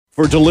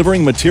For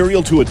delivering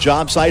material to a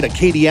job site,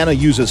 Acadiana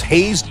uses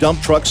Hayes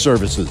Dump Truck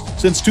Services.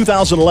 Since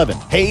 2011,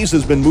 Hayes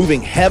has been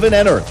moving heaven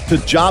and earth to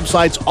job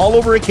sites all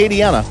over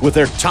Acadiana with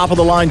their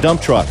top-of-the-line dump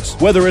trucks.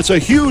 Whether it's a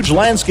huge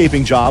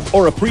landscaping job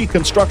or a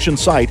pre-construction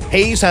site,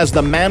 Hayes has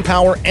the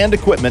manpower and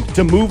equipment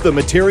to move the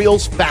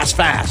materials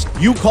fast.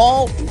 You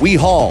call, we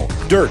haul.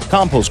 Dirt,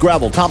 compost,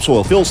 gravel,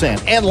 topsoil, fill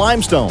sand, and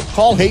limestone.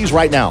 Call Hayes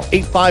right now,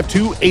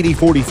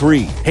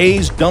 852-8043.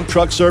 Hayes Dump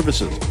Truck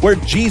Services, where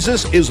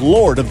Jesus is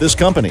Lord of this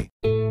company.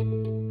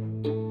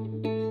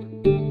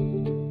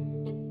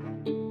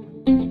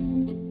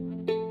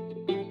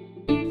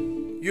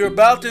 You're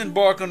about to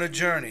embark on a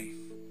journey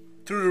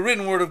through the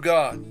written word of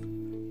God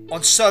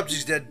on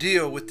subjects that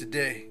deal with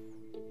today.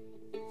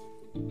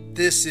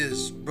 This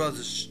is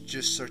Brothers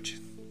Just Searching.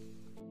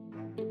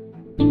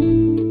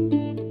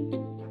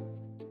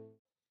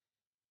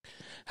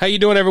 How you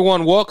doing,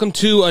 everyone? Welcome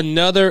to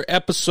another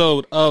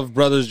episode of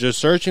Brothers Just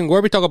Searching, where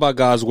we talk about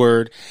God's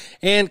Word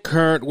and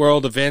current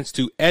world events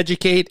to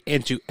educate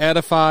and to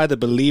edify the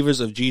believers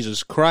of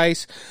Jesus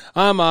Christ.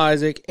 I'm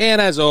Isaac, and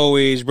as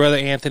always, Brother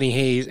Anthony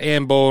Hayes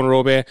and Bowen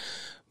Robert.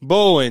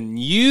 Bowen,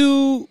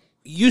 you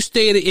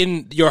stayed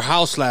in your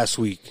house last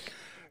week.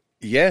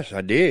 Yes, I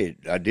did.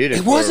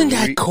 It wasn't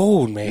that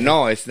cold, man.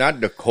 No, it's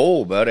not the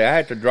cold, buddy. I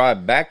had to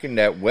drive back in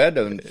that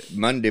weather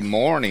Monday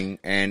morning,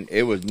 and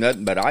it was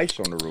nothing but ice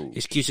on the road.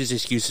 Excuses.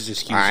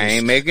 I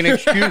ain't making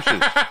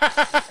excuses.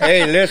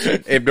 Hey,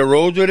 listen, if the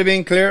roads would have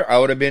been clear, I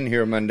would have been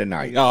here Monday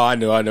night. Oh, I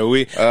know. I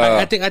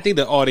think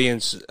the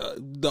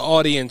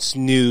audience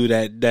knew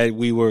that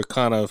we were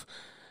kind of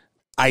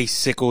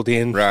icicled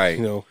in, right?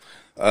 You know.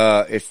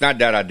 It's not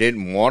that I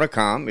didn't want to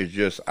come. It's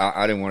just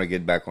I didn't want to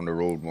get back on the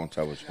road once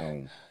I was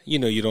home. You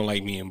know you don't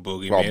like me and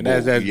Boogie, well,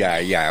 man.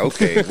 Yeah,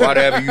 okay.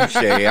 Whatever you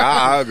say,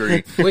 I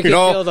agree. We can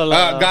feel the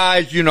love.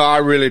 Guys, I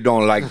really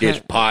don't like this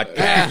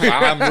podcast.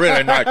 I'm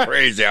really not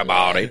crazy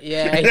about it.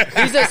 Yeah,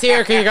 he's just here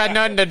because you got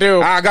nothing to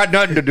do. I got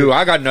nothing to do.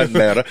 I got nothing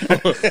better.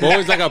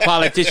 Always like a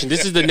politician.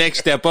 This is the next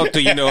step up to,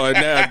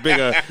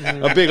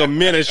 a bigger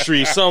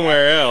ministry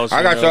somewhere else.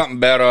 I got something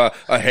better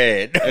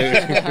ahead.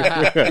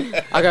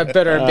 I got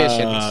better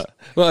ambitions.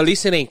 Well, at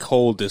least it ain't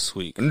cold this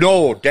week.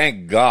 No,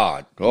 thank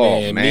God.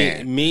 Oh,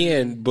 man. Me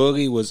and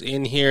Boogie was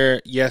in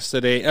here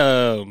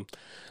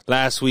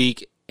last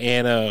week,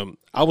 and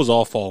I was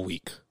off all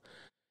week.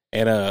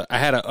 And I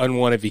had an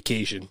unwanted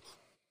vacation.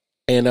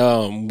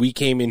 And we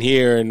came in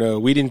here,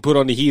 and we didn't put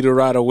on the heater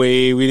right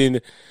away.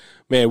 We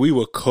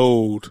were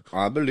cold.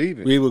 I believe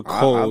it. We were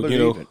cold,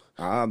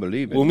 I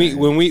believe it.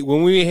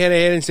 When we head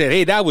ahead and said,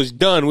 "Hey, that was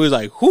done," we was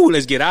like, "Whoo,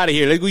 let's get out of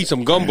here. Let's go eat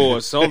some gumbo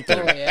or something."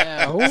 Oh,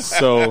 yeah.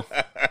 So,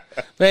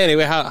 but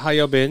anyway, how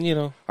y'all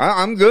been?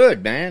 I'm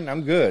good, man.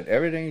 I'm good.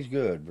 Everything's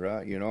good, bro.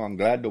 I'm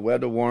glad the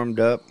weather warmed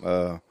up.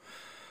 I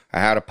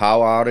had a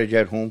power outage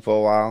at home for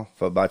a while,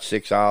 for about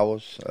 6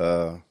 hours.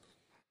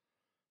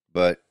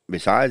 But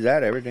besides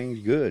that, everything's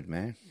good,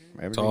 man.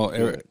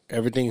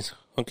 Everything's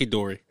hunky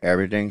dory.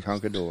 Everything's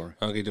hunky dory.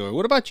 Hunky dory.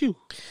 What about you?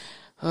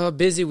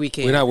 Busy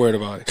weekend. We're not worried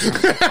about it.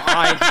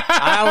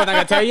 I was not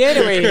gonna tell you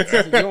anyway.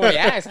 You only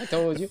asked. I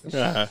told you.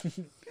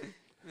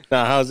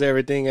 Now, how's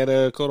everything at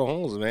Coda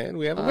Homes, man?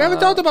 We haven't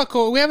talked about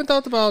Coda. We haven't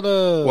talked about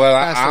Well,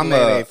 I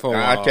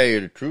tell you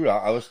the truth.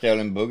 I was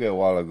telling Boogie a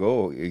while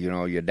ago.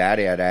 Your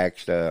daddy had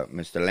asked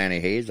Mr. Lenny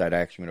Hayes had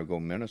asked me to go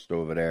minister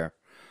over there,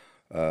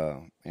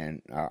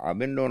 and I've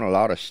been doing a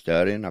lot of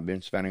studying. I've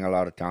been spending a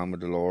lot of time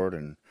with the Lord,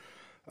 and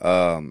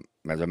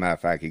as a matter of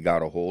fact, he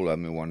got a hold of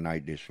me one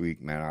night this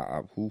week, man.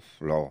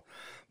 Lord.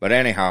 But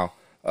anyhow,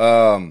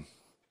 I'm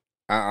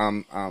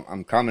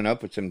coming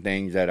up with some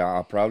things that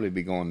I'll probably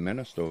be going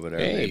minister over there.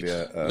 Hey, maybe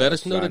let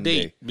us know Sunday. the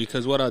date,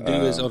 because what I'll do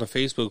is on the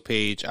Facebook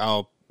page,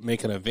 I'll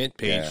make an event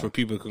page where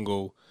people can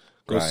go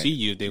see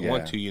you if they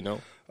want to.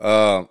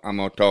 I'm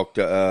gonna talk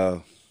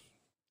to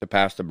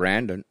Pastor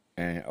Brandon,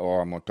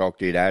 or I'm gonna talk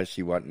to Dad to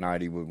see what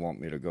night he would want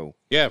me to go.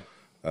 Yeah.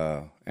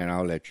 And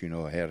I'll let you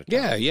know ahead of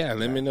time. Yeah.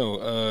 Let me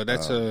know.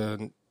 That's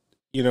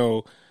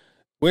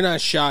we're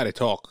not shy to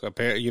talk.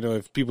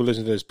 If people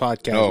listen to this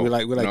podcast, we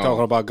like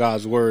talking about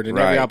God's word, and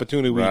every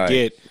opportunity we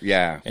get.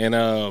 Yeah. And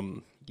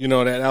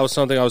that was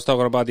something I was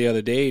talking about the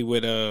other day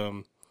with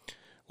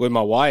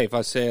my wife.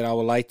 I said I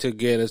would like to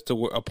get us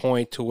to a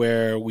point to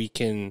where we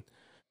can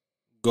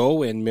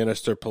go and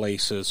minister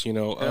places,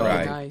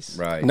 nice.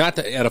 Right. Not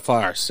to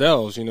edify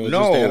ourselves, just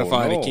to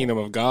edify the kingdom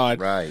of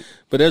God. Right.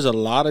 But there's a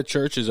lot of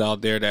churches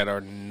out there that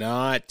are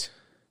not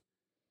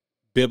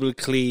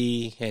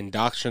biblically and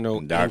doctrinal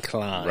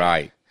inclined.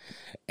 Right.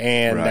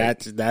 And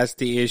that's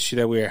the issue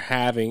that we're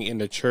having in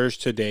the church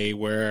today,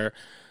 where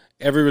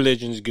every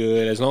religion's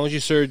good. As long as you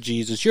serve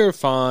Jesus, you're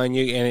fine.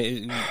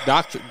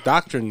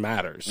 Doctrine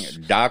matters.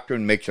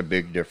 Doctrine makes a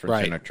big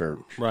difference in a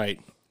church. Right.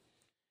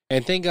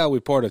 And thank God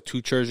we're part of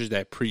two churches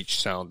that preach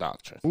sound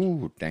doctrine.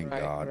 Ooh, thank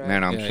God. Right.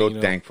 Man, I'm so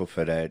thankful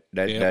for that.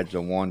 That's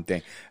the one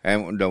thing.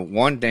 And the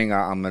one thing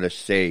I'm going to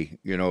say,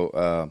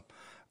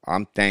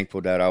 I'm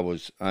thankful that I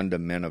was under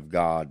men of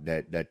God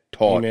that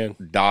taught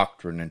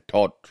doctrine and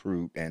taught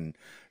truth, and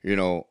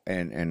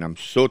and I'm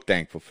so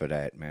thankful for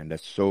that, man.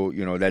 That's so,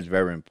 that's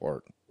very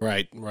important.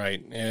 Right,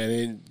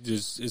 and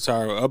it's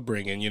our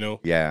upbringing,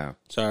 Yeah,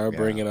 It's our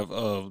upbringing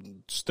of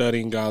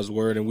studying God's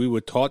word, and we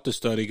were taught to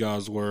study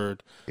God's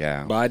word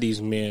yeah. by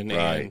these men.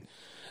 Right.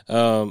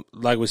 And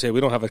like we said, we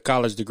don't have a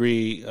college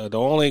degree. The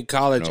only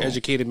college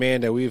educated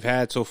man that we've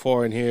had so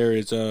far in here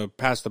is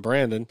Pastor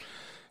Brandon.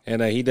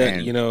 And he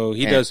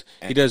does,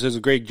 he does a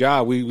great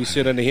job. We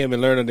sit under him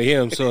and learn under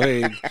him. So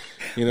hey,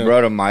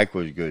 Brother Mike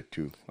was good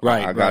too.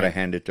 Right, I gotta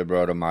hand it to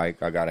Brother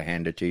Mike. I gotta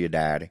hand it to your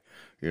daddy.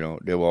 They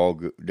were all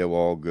good. They were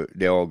all good.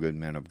 They're all good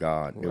men of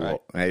God.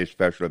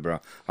 Especially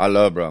bro. I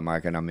love Brother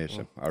Mike, and I miss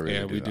him. I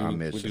really we do. I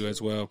miss we him. do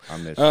as well. I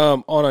miss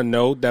him. On a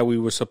note that we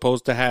were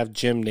supposed to have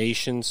Jim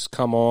Nations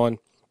come on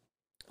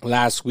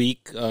last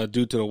week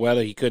due to the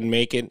weather, he couldn't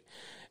make it.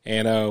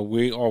 And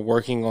we are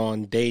working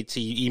on dates.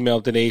 He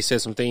emailed today,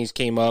 said some things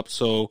came up.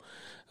 So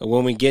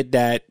when we get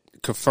that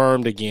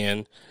confirmed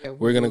again,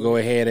 we're going to go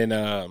ahead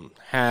and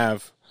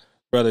have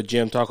Brother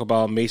Jim talk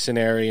about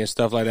masonry and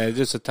stuff like that. It's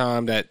just a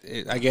time that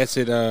I guess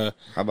it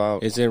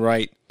isn't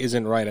right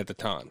at the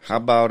time. How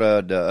about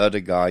the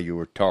other guy you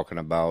were talking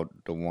about,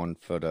 the one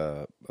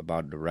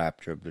about the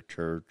rapture of the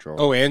church?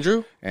 Or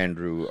Andrew?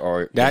 Andrew,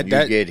 or that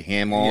you get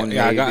him on?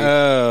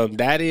 Yeah,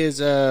 that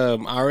is. I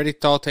already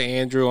talked to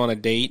Andrew on a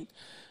date.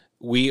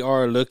 We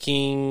are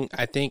looking,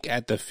 I think,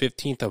 at the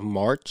 15th of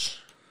March.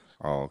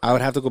 Oh, okay. I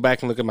would have to go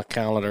back and look at my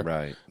calendar.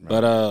 Right.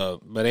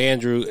 But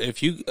Andrew,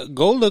 if you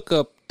go look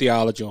up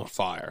Theology on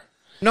Fire.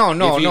 No.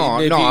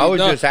 I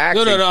was just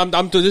asking. No.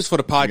 I'm doing this for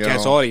the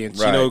podcast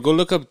audience. Right. Go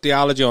look up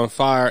Theology on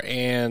Fire.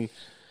 And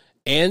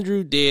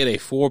Andrew did a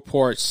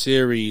 4-part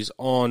series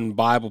on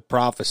Bible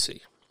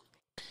prophecy.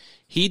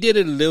 He did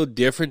it a little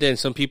different than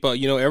some people.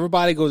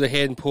 Everybody goes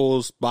ahead and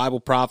pulls Bible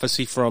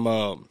prophecy from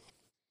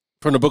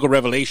the Book of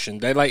Revelation.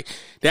 They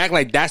act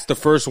like that's the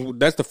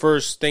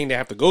first thing they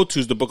have to go to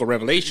is the Book of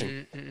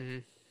Revelation. Mm-hmm.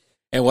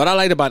 And what I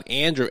liked about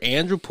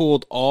Andrew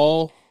pulled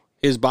all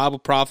his Bible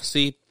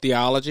prophecy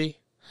theology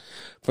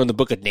from the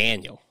book of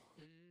Daniel.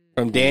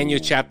 From Daniel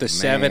chapter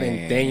 7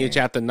 and Daniel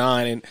chapter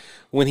 9. And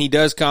when he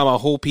does come, I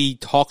hope he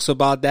talks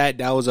about that.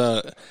 That was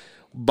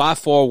by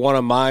far one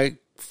of my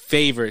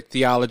favorite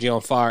Theology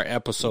on Fire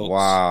episodes.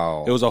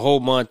 Wow. It was a whole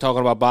month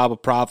talking about Bible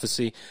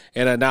prophecy.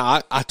 And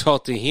now I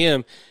talked to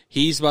him.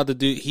 He's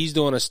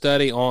doing a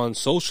study on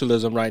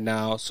socialism right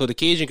now. So the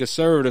Cajun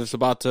Conservatives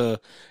about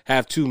to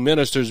have 2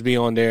 ministers be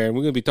on there, and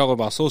we're going to be talking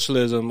about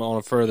socialism on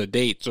a further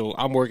date. So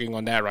I'm working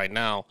on that right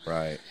now.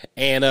 Right.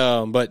 And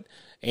but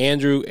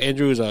Andrew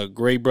is a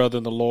great brother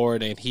in the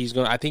Lord, and he's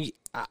going to, I think,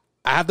 I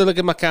have to look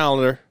at my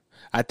calendar.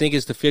 I think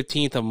it's the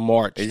 15th of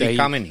March. Is he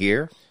coming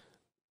here?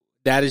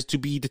 That is to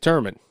be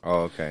determined.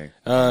 Oh, okay.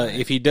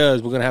 If he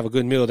does, we're gonna have a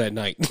good meal that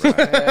night. Right.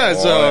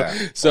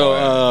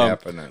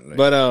 Definitely.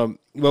 But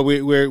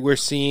we're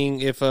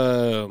seeing if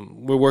we're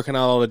working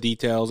out all the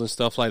details and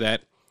stuff like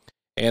that.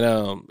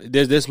 And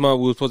this month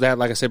we were supposed to have,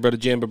 like I said, Brother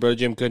Jim, but Brother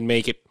Jim couldn't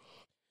make it,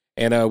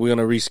 and we're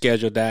gonna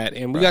reschedule that.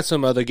 And we got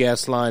some other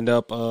guests lined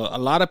up. A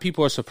lot of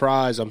people are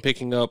surprised I'm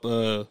picking up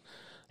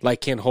like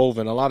Ken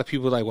Hovind. A lot of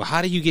people are like, well,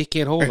 how do you get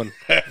Ken Hovind?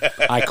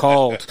 I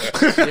called.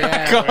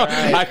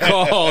 I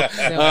called.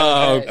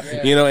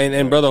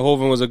 And Brother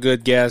Hovind was a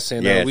good guest.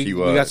 And yes, we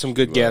got some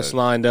good guests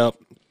lined up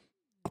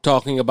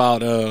talking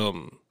about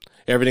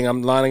everything.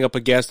 I'm lining up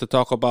a guest to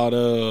talk about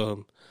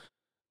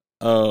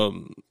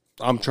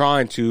I'm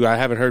trying to. I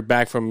haven't heard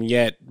back from him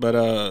yet,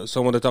 but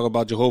someone to talk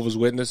about Jehovah's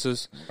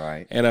Witnesses.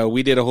 Right. And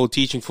we did a whole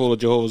teaching full of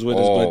Jehovah's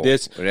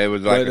Witnesses. But it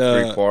was like a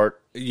 3-part.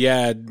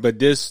 Yeah, but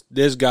this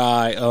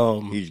guy,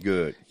 he's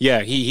good.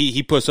 Yeah,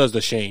 he puts us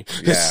to shame.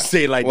 Yeah.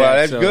 Say it like well,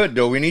 that. That's good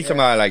though. We need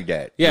somebody like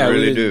that. Yeah, we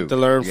really do to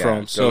learn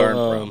from.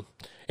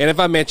 And if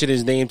I mention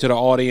his name to the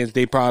audience,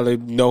 they probably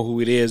know who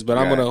it is. But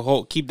I'm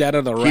gonna keep that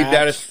under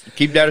wraps.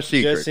 Keep that a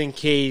secret, just in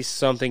case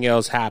something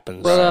else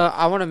happens. Well,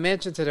 I want to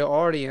mention to the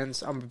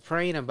audience, I'm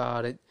praying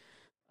about it.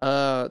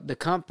 The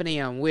company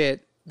I'm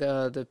with,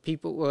 the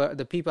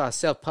people I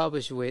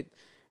self-publish with,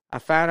 I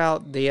found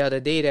out the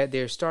other day that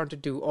they're starting to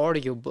do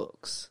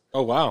audiobooks.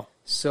 Oh, wow.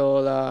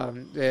 So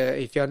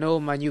if y'all know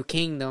My New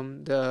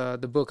Kingdom,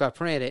 the book I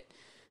printed,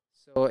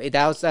 so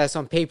that's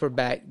on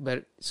paperback,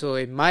 but so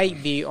it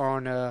might be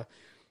on a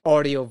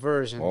audio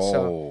version.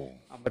 So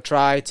I'm gonna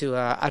try to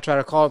I try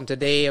to call them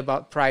today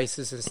about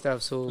prices and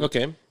stuff. So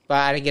okay. But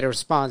I didn't get a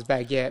response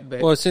back yet.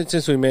 But well,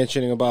 since we're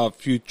mentioning about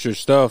future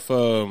stuff,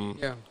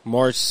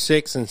 March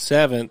 6th and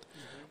 7th,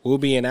 we'll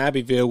be in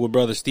Abbeville with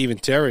Brother Stephen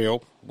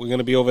Terrio. We're going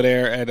to be over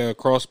there at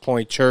Cross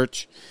Point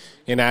Church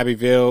in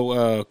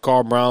Abbeville.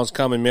 Carl Brown's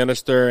come and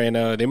minister, and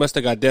they must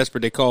have got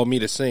desperate. They called me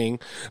to sing.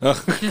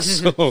 But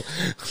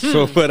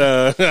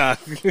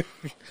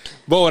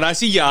when I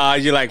see your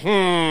eyes, you're like,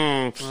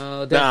 Well,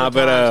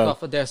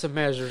 there's some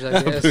measures,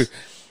 I guess.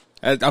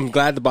 I'm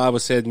glad the Bible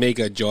said make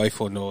a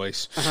joyful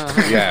noise.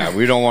 Yeah,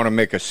 we don't want to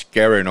make a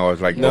scary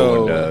noise like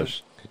Bowen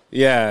does.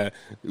 Yeah.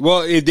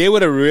 Well, if they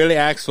would have really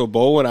asked for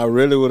Bowen, I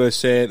really would have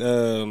said,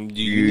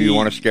 you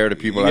want to scare the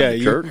people out of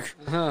the church?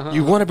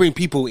 You want to bring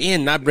people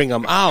in, not bring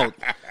them out.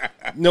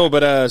 No,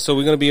 but so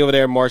we're going to be over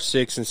there March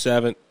 6th and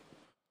 7th.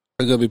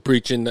 We're going to be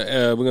preaching.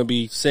 We're going to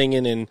be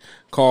singing, and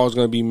Carl's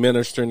going to be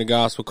ministering the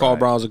gospel. Carl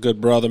Brown's a good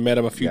brother. Met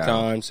him a few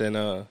times,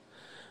 and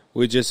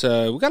we just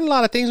we got a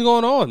lot of things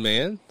going on,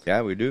 man.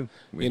 Yeah, we do.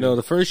 You know,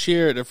 the first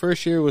year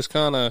was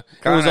kind of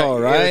it was all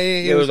right.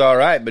 It was all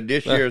right, but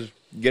this year's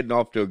getting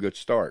off to a good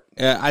start.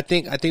 I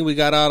think we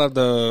got out of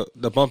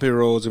the bumpy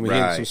roads and we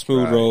hit some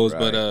smooth roads,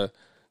 but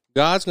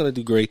God's going to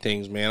do great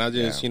things, man. I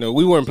just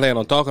we weren't planning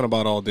on talking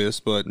about all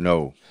this, but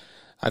no.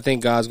 I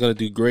think God's going to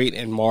do great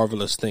and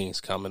marvelous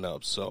things coming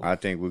up. So I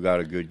think we got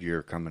a good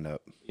year coming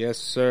up. Yes,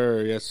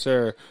 sir. Yes,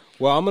 sir.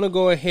 Well, I'm going to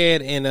go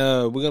ahead and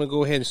we're going to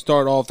go ahead and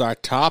start off our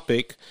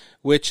topic,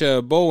 which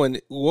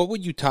Bowen, what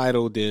would you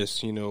title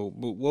this? You know,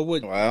 what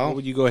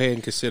would you go ahead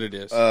and consider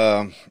this?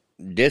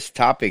 This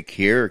topic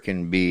here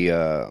can be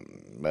I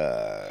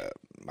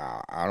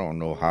don't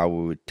know how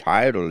we would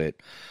title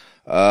it.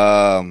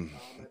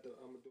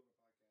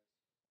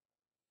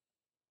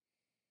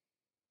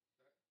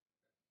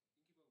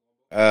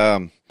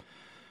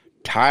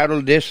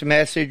 Title this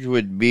message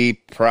would be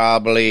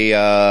probably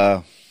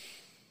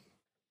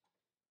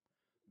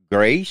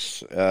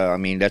grace. I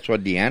mean, that's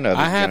what the end of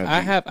it.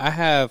 I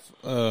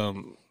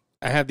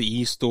have the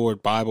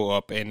Eastward Bible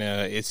up, and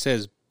it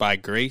says by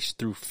grace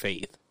through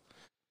faith.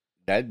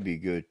 That'd be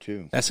good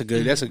too. That's a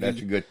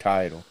good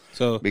title.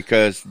 So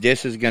because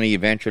this is going to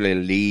eventually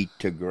lead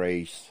to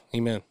grace.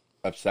 Amen.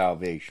 Of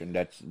salvation.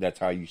 That's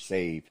how you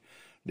save.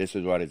 This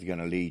is what it's going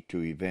to lead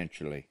to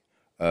eventually.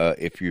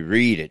 If you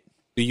read it.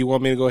 Do you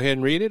want me to go ahead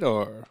and read it,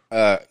 or?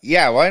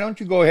 Yeah, why don't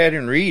you go ahead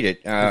and read it,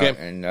 okay.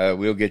 And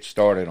we'll get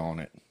started on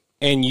it.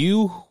 And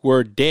you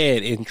were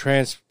dead in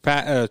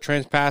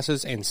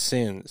trespasses and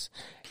sins,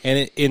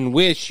 and in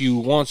which you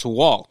once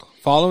walked,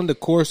 following the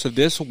course of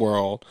this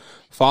world,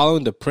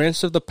 following the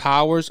prince of the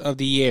powers of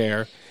the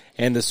air,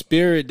 and the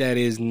spirit that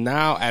is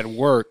now at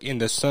work in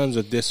the sons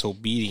of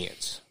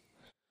disobedience,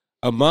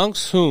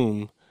 amongst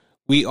whom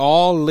we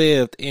all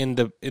lived in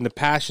the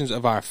passions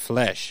of our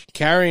flesh,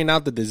 carrying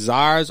out the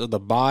desires of the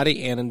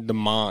body and the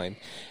mind,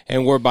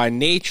 and were by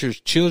nature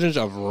children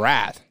of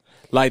wrath,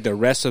 like the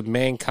rest of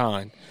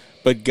mankind.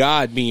 But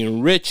God,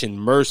 being rich in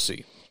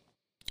mercy,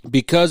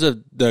 because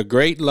of the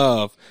great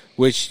love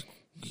with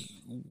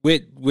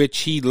which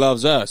He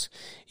loves us,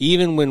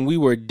 even when we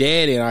were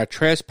dead in our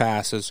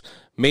trespasses,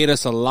 made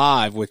us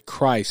alive with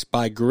Christ.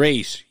 By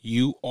grace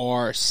you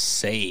are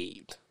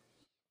saved.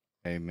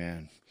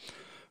 Amen.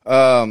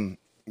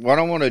 What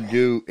I want to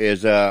do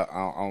is we're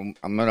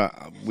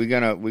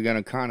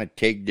gonna kind of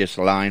take this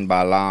line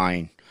by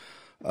line,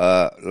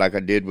 like I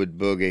did with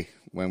Boogie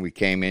when we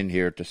came in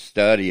here to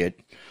study it.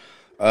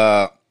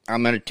 I'm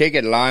gonna take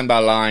it line by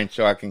line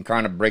so I can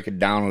kind of break it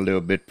down a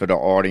little bit for the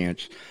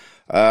audience.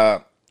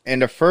 In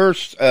the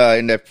first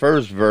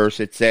verse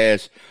it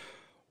says,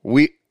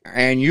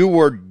 you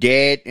were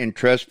dead in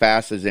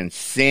trespasses and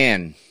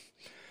sin.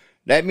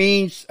 That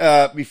means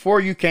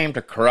before you came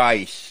to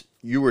Christ,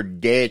 you were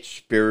dead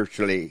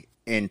spiritually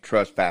in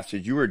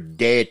trespasses. You were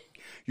dead.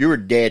 You were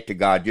dead to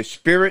God. Your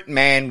spirit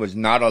man was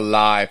not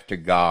alive to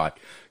God.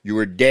 You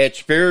were dead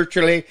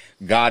spiritually.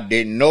 God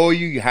didn't know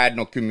you. You had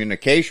no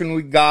communication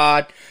with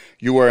God.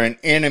 You were an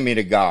enemy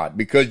to God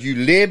because you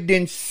lived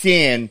in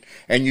sin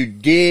and you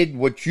did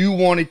what you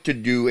wanted to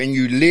do and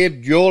you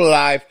lived your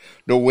life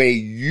the way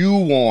you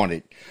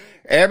wanted.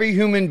 Every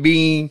human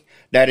being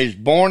that is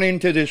born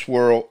into this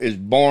world is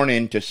born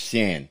into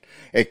sin.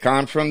 It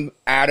comes from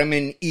Adam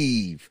and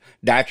Eve.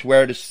 That's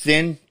where the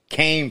sin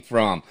came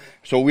from.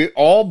 So we're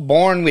all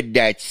born with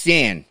that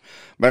sin.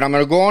 But I'm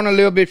going to go on a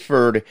little bit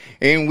further.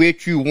 In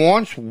which you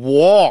once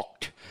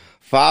walked,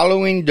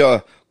 following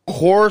the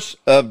course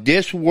of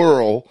this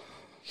world,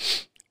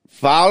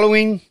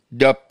 following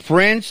the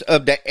prince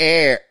of the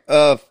air,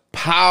 of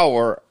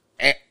power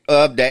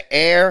of the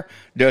air,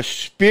 the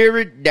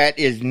spirit that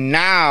is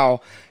now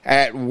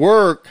at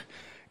work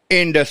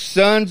in the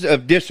sons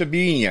of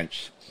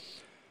disobedience.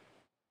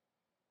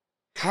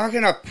 How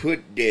can I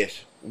put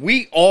this?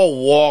 We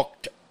all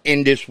walked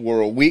in this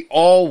world. We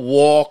all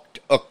walked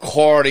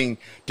according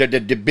to the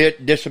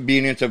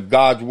disobedience of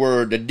God's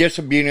word, the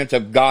disobedience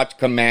of God's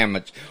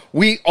commandments.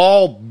 We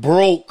all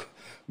broke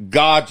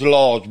God's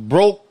laws,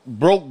 broke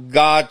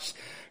God's,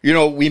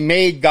 we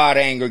made God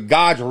angry.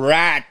 God's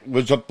wrath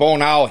was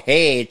upon our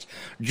heads,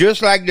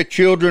 just like the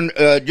children,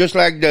 just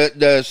like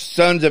the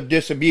sons of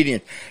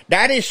disobedience.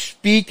 That is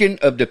speaking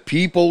of the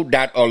people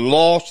that are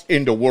lost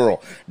in the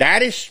world.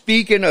 That is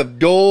speaking of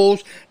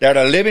those that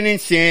are living in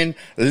sin,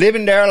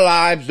 living their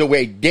lives the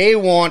way they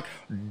want,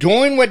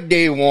 doing what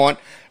they want,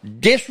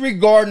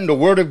 disregarding the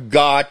word of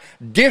God,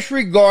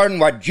 disregarding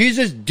what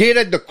Jesus did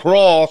at the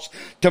cross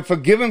to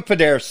forgive them for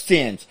their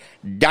sins.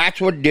 That's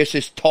what this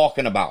is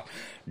talking about.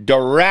 The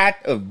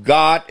wrath of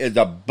God is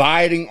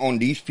abiding on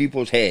these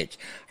people's heads.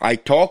 I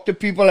talk to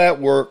people at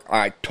work.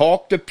 I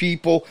talk to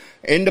people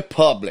in the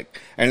public.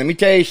 And let me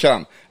tell you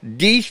something.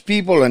 These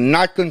people are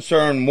not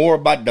concerned more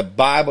about the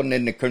Bible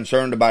than they're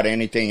concerned about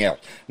anything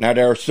else. Now,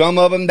 there are some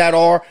of them that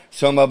are,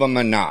 some of them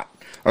are not.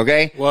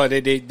 Okay? Well,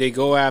 they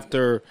go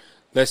after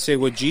let's say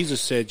what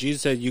Jesus said.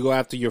 Jesus said, you go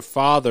after your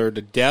father,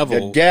 the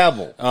devil. The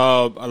devil.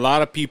 A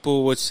lot of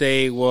people would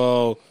say,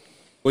 well,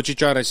 what you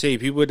trying to say?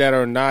 People that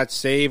are not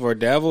saved are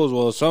devils?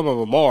 Well, some of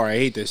them are. I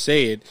hate to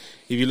say it.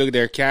 If you look at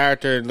their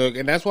character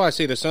and that's why I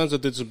say the sons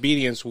of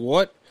disobedience,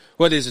 what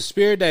is the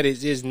spirit that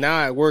is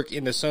not at work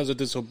in the sons of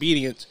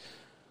disobedience?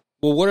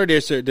 Well, what are they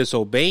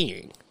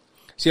disobeying?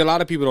 See, a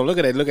lot of people don't look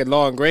at it. Look at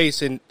law and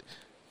grace, and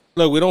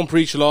look, we don't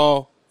preach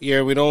law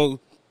here. We don't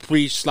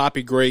preach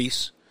sloppy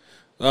grace.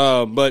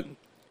 But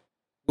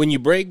when you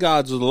break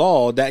God's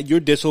law, that you're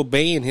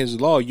disobeying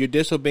his law. You're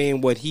disobeying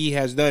what he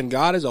has done.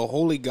 God is a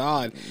holy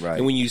God. Right.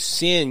 And when you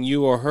sin,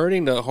 you are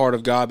hurting the heart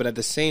of God. But at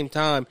the same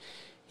time,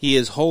 he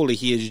is holy.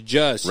 He is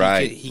just.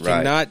 Right. He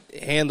cannot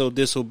handle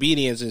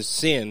disobedience and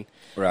sin.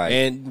 Right.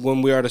 And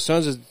when we are the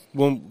sons of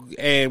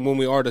when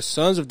we are the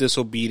sons of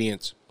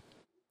disobedience,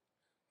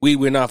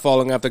 we're not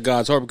following after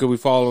God's heart because we're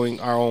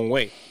following our own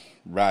way.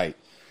 Right.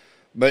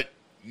 But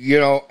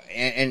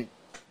and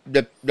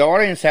the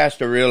audience has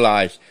to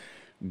realize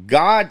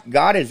God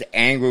is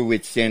angry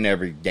with sin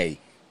every day.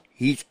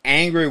 He's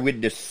angry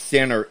with the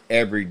sinner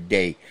every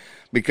day.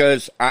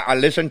 Because I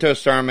listened to a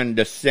sermon,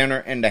 The Sinner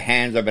in the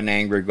Hands of an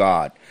Angry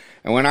God.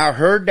 And when I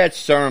heard that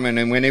sermon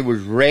and when it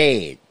was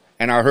read,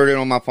 and I heard it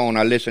on my phone,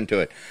 I listened to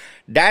it.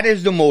 That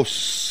is the most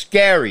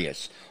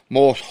scariest,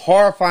 most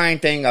horrifying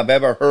thing I've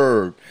ever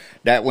heard,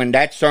 that when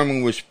that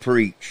sermon was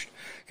preached.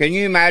 Can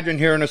you imagine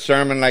hearing a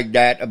sermon like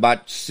that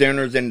about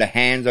sinners in the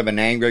hands of an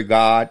angry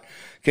God?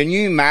 Can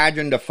you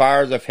imagine the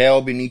fires of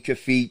hell beneath your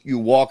feet, you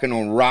walking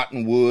on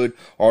rotten wood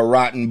or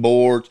rotten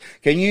boards?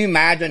 Can you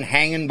imagine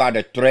hanging by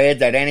the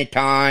threads at any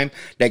time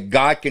that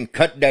God can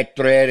cut that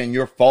thread and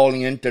you're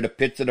falling into the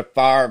pits of the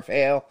fire of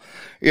hell?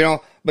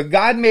 But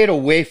God made a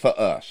way for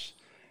us.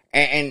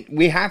 And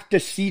we have to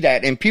see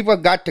that. And people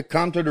have got to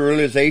come to the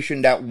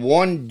realization that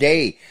one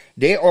day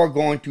they are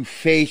going to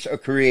face a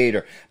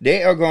creator.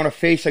 They are going to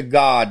face a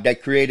God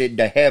that created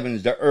the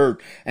heavens, the earth,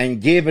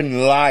 and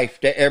given life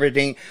to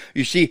everything.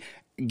 You see,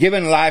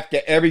 given life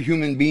to every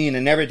human being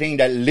and everything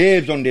that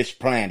lives on this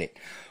planet.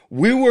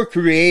 We were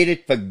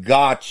created for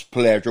God's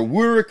pleasure.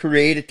 We were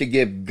created to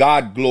give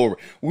God glory.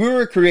 We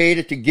were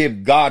created to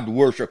give God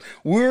worship.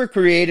 We were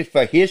created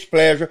for his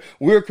pleasure.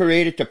 We were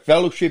created to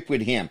fellowship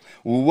with him.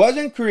 We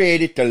wasn't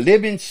created to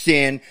live in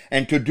sin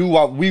and to do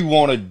what we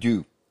want to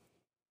do.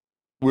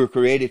 We were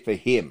created for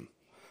him.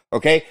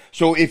 Okay?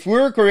 So if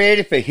we're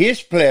created for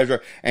his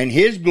pleasure and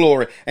his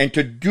glory and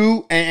to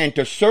do and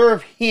to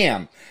serve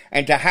him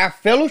and to have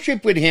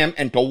fellowship with him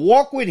and to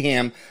walk with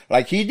him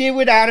like he did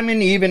with Adam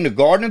and Eve in the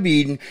Garden of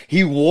Eden,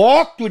 he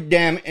walked with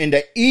them in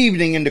the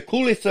evening, in the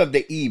coolest of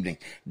the evening.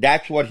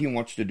 That's what he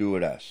wants to do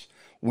with us.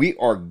 We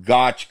are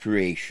God's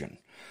creation.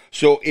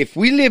 So if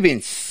we live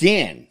in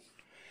sin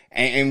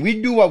and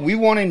we do what we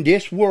want in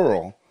this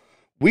world,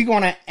 we're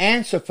going to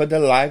answer for the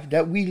life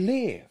that we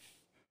live.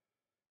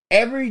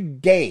 Every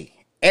day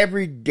of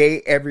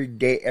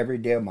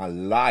my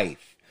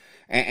life.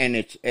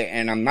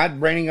 And I'm not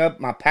bringing up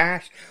my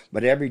past,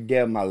 but every day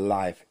of my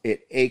life,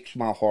 it aches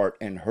my heart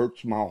and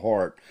hurts my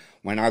heart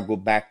when I go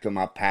back to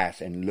my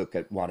past and look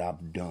at what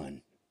I've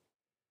done.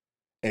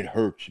 It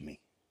hurts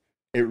me.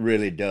 It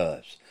really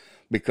does.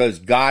 Because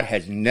God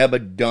has never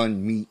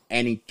done me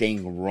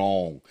anything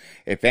wrong.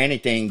 If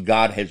anything,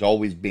 God has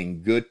always been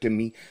good to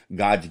me.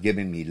 God's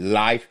given me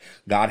life.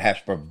 God has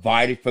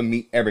provided for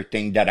me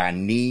everything that I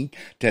need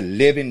to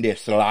live in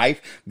this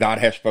life. God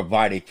has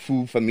provided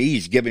food for me.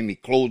 He's given me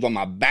clothes on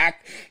my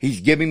back. He's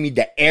given me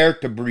the air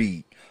to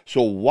breathe.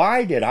 So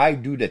why did I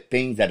do the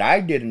things that I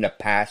did in the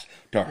past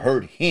to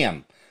hurt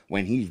him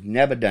when he's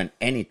never done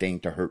anything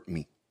to hurt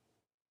me?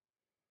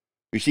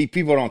 You see,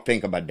 people don't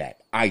think about that.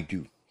 I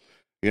do.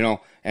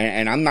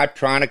 And I'm not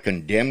trying to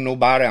condemn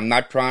nobody. I'm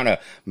not trying to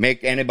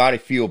make anybody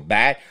feel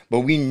bad, but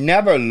we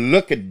never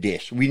look at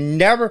this. We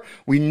never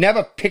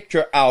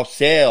picture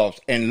ourselves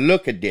and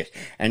look at this.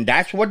 And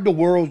that's what the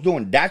world's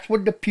doing. That's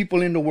what the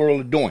people in the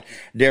world are doing.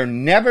 They're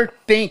never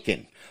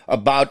thinking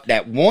about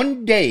that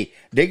one day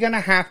they're going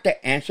to have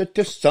to answer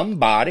to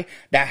somebody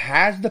that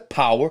has the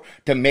power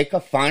to make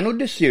a final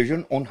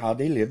decision on how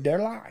they live their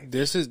life.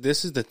 This is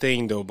the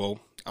thing though,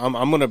 Bo. I'm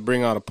going to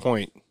bring out a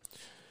point.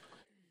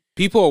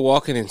 People are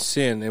walking in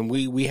sin, and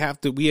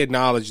we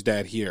acknowledge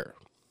that here.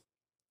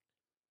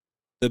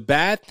 The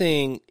bad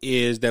thing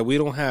is that we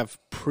don't have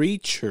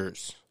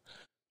preachers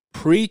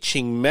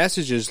preaching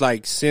messages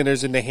like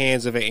sinners in the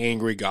hands of an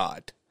angry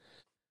God.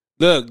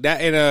 Look,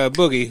 that in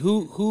Boogie,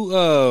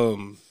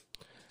 who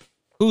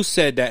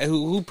said that?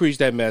 Who preached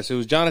that message? It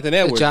was Jonathan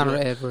Edwards.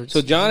 Jonathan Edwards.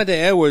 So Jonathan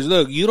Edwards,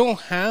 look, you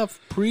don't have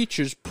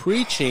preachers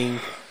preaching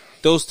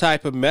those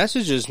type of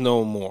messages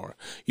no more.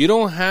 You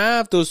don't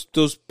have those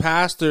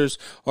pastors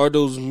or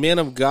those men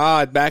of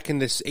God back in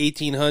the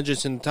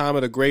 1800s in the time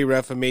of the Great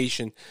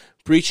Reformation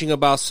preaching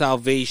about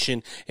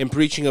salvation and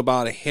preaching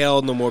about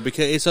hell no more,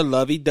 because it's a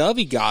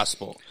lovey-dovey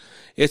gospel.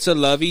 it's a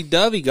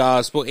lovey-dovey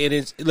gospel. And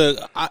it's, look,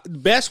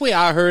 best way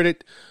I heard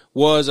it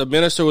was a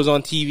minister was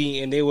on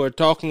TV and they were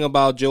talking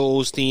about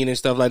Joel Osteen and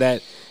stuff like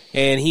that.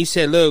 And he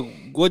said, look,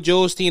 what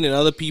Joel Osteen and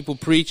other people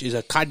preach is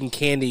a cotton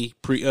candy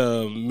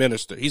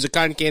minister. He's a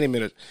cotton candy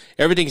minister.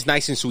 Everything's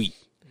nice and sweet.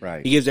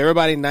 Right. He gives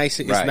everybody nice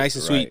and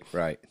sweet.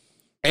 Right.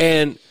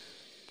 And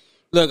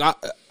look,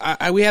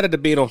 we had a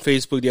debate on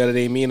Facebook the other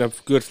day, me and a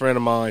good friend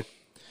of mine.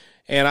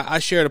 And I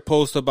shared a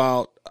post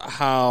about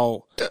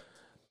how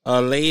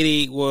a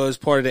lady was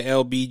part of the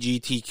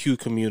LGBTQ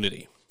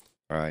community.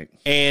 Right.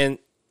 And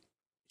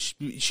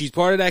she's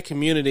part of that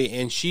community,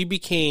 and she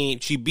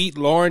beat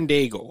Lauren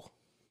Daigle,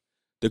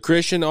 the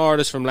Christian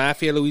artist from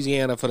Lafayette,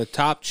 Louisiana, for the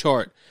top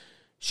chart.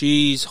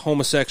 She's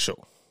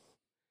homosexual.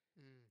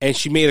 And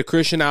she made a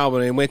Christian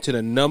album and went to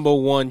the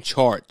 #1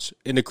 charts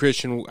in the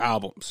Christian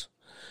albums.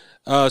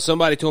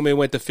 Somebody told me it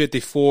went to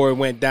 54 and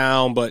went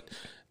down, but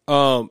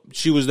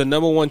she was the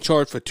 #1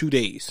 chart for 2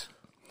 days.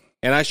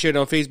 And I shared it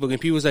on Facebook, and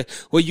people was like,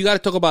 well, you got to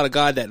talk about a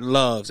God that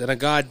loves and a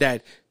God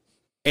that.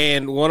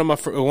 And one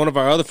of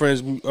our other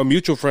friends, a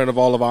mutual friend of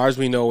all of ours,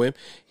 we know him.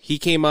 He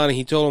came out and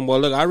he told him, "Well,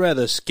 look, I'd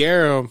rather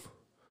tell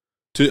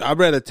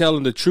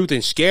him the truth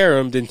and scare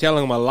him than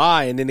telling him a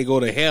lie, and then they go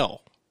to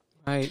hell."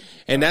 Right.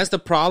 And that's the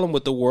problem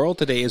with the world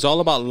today. It's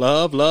all about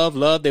love, love,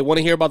 love. They want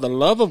to hear about the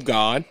love of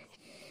God,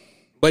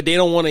 but they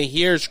don't want to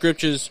hear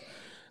scriptures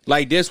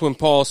like this when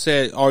Paul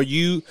said,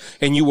 you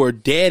were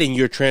dead in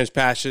your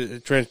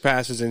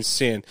trespasses and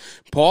sin.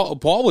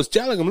 Paul was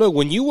telling them, look,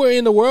 when you were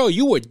in the world,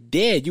 you were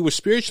dead. You were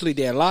spiritually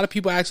dead. A lot of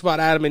people ask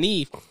about Adam and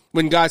Eve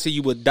when God said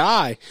you would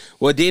die.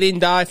 Well, they didn't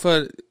die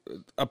for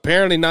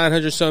apparently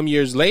 900 some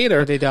years later.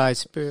 But they died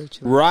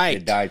spiritually. Right.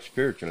 They died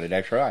spiritually.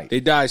 That's right. They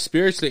died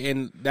spiritually,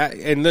 and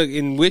look,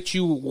 in which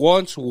you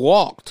once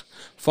walked,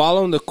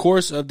 following the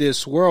course of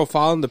this world,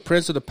 following the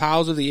prince of the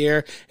powers of the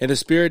air and the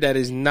spirit that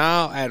is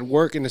now at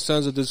work in the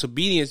sons of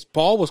disobedience.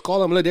 Paul was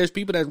calling them, look, there's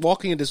people that's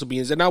walking in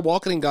disobedience. They're not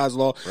walking in God's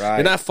law. Right.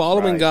 They're not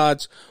following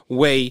God's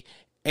way.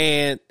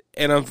 And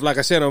like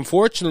I said,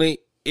 unfortunately,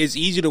 it's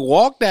easy to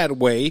walk that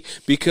way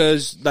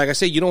because, like I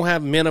said, you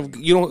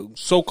don't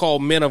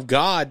so-called men of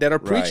God that are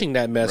preaching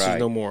that message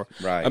no more.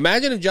 Right.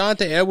 Imagine if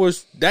Jonathan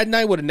Edwards, that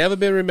night would have never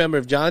been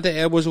remembered if Jonathan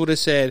Edwards would have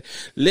said,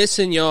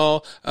 listen,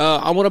 y'all,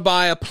 I want to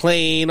buy a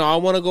plane, or I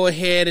want to go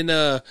ahead and,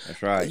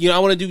 that's right. I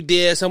want to do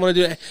this, I want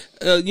to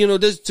do,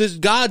 this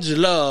God's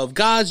love,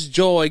 God's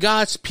joy,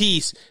 God's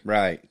peace.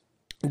 Right.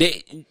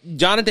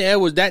 Jonathan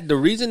Edwards, the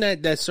reason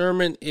that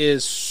sermon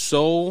is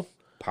so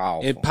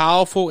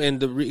powerful, and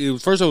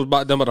first it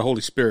was done by the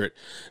Holy Spirit,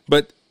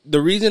 but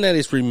the reason that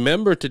it's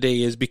remembered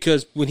today is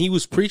because when he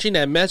was preaching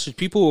that message,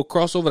 people would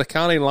cross over the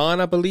county line,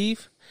 I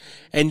believe,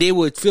 and they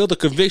would feel the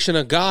conviction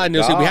of God, and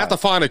they'll say, we have to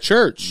find a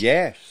church.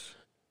 Yes.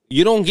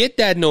 You don't get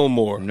that no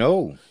more.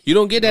 No. You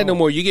don't get that no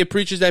more. You get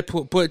preachers that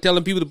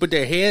telling people to put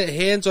their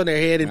hands on their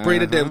head and pray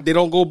that they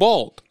don't go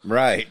bald.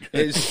 Right.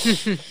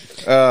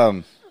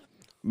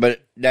 But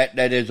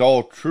that is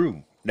all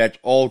true. That's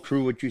all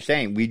true what you're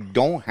saying. We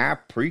don't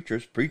have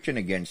preachers preaching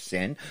against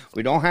sin.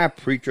 We don't have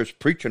preachers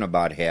preaching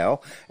about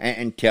hell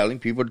and telling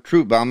people the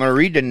truth. But I'm going to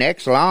read the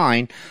next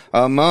line.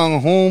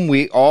 Among whom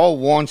we all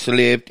once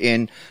lived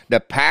in the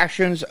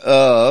passions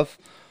of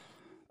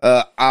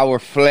our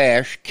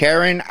flesh,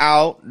 carrying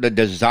out the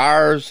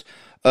desires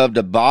of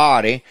the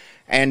body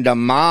and the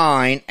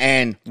mind,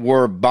 and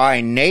were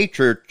by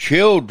nature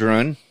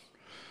children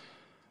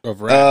of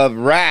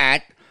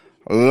wrath,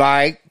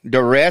 like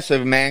the rest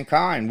of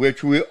mankind,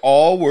 which we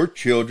all were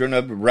children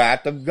of the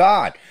wrath of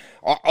God.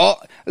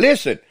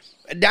 Listen,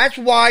 that's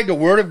why the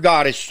Word of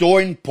God is so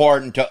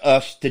important to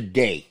us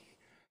today.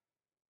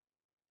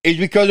 It's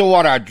because of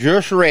what I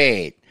just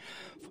read.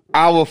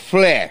 Our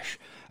flesh,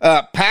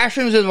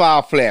 passions of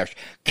our flesh,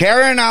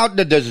 carrying out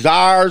the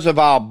desires of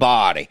our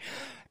body,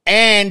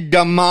 and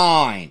the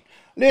mind.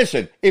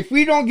 Listen, if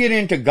we don't get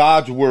into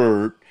God's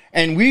Word,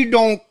 and we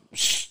don't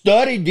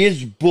study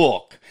this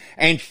book,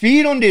 and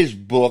feed on this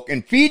book,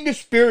 and feed the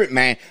spirit,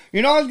 man,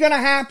 you know what's going to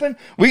happen?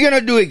 We're going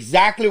to do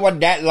exactly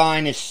what that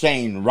line is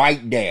saying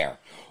right there.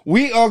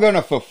 We are going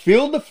to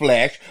fulfill the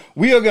flesh.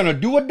 We are going to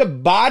do what the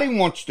body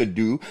wants to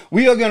do.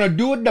 We are going to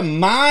do what the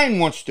mind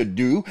wants to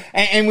do.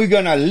 And we're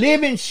going to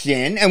live in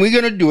sin, and we're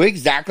going to do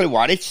exactly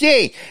what it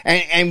says.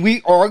 And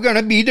we are going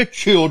to be the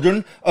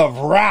children of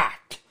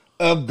wrath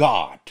of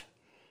God.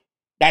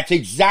 That's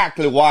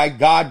exactly why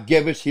God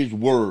gave us His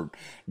Word,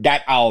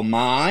 that our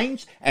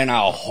minds and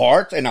our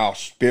hearts and our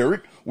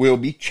spirit will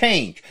be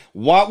changed.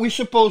 What we're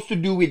supposed to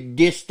do with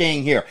this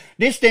thing here,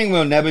 this thing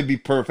will never be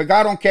perfect.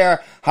 I don't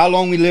care how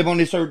long we live on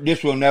this earth,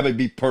 this will never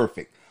be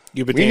perfect.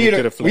 We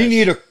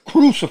need to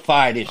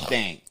crucify this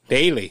thing.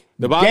 Daily.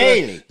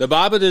 The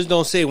Bible just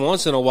don't say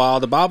once in a while.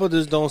 The Bible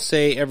just don't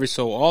say every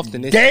so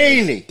often.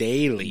 Daily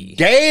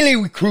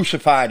we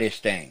crucify this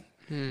thing.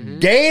 Mm-hmm.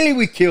 Daily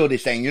we kill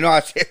this thing. You know, I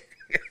said,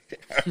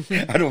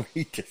 I don't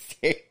need to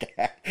say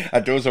that. I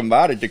told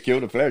somebody to kill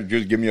the flesh,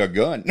 just give me a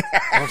gun.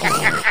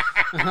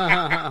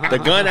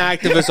 The gun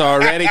activists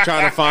are already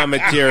trying to find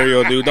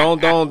material, dude. Don't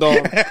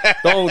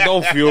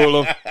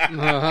fuel them.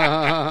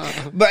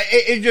 But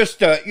it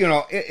just,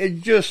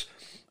 it just.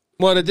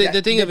 Well,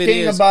 the thing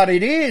about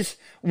it is,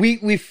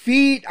 we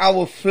feed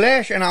our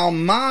flesh and our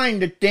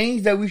mind the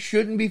things that we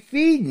shouldn't be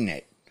feeding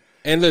it.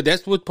 And look,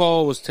 that's what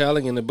Paul was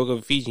telling in the book of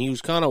Ephesians. He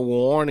was kind of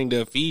warning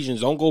the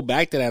Ephesians, don't go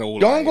back to that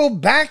old life. Don't go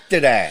back to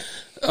that.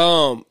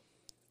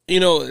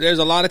 There's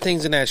a lot of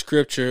things in that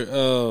scripture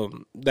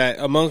that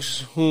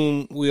amongst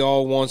whom we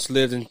all once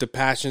lived in the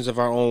passions of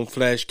our own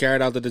flesh,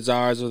 carried out the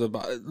desires of the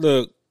body.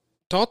 Look,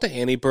 talk to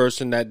any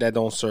person that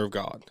don't serve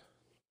God.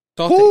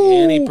 Talk to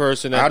any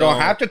person that I don't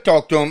have to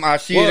talk to them. I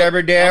see it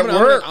every day at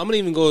work. I'm going to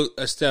even go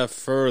a step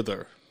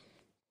further.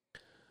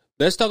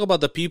 Let's talk about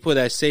the people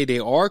that say they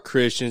are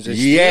Christians and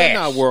still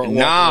not walking with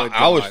God.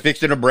 I was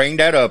fixing to bring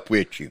that up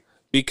with you.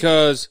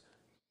 Because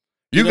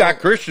you got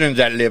Christians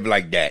that live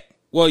like that.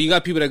 Well, you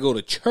got people that go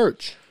to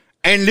church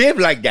and live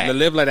like that.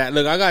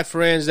 Look, I got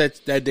friends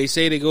that they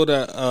say they go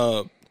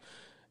to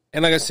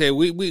and like I said,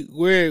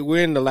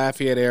 we're in the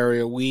Lafayette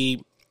area.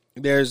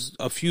 There's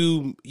a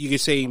few, you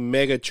could say,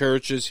 mega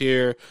churches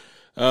here,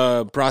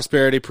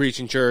 prosperity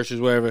preaching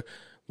churches, whatever.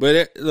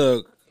 But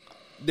look,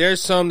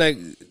 there's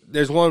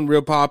one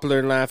real popular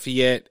in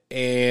Lafayette,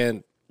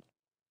 and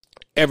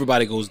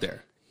everybody goes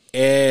there.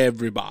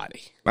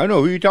 Everybody. I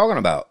know who you're talking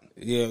about.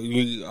 Yeah,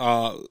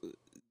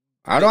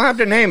 I don't have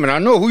to name it. I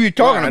know who you're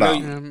talking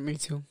about. Me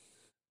too.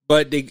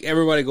 But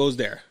everybody goes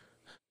there.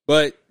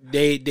 But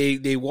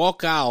they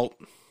walk out.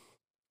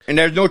 And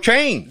there's no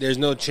change. There's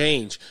no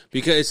change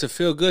because it's a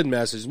feel-good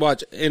message.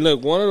 Watch. And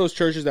look, one of those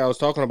churches that I was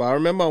talking about, I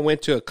remember I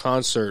went to a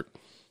concert.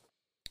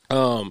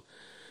 I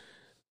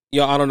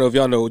don't know if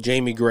y'all know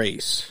Jamie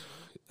Grace.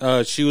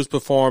 She was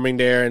performing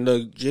there. And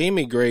look,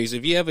 Jamie Grace,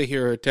 if you ever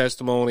hear her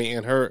testimony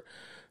and her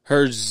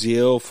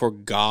zeal for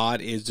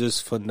God is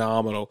just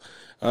phenomenal.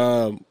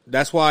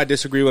 That's why I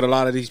disagree with a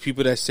lot of these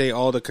people that say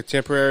all the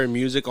contemporary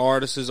music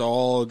artists is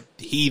all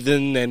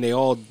heathen and they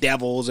all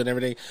devils and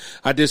everything.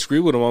 I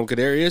disagree with them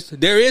because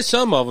there is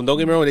some of them. Don't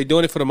get me wrong, they're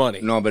doing it for the money.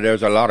 No, but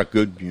there's a lot of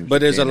good music.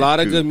 But there's a lot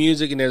of good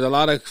music and there's a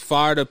lot of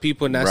fired up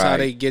people, and that's how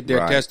they get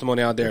their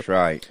testimony out there. That's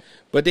right.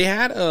 But they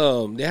had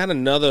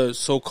another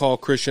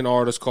so-called Christian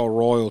artist called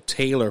Royal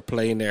Taylor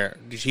playing there.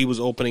 He was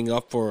opening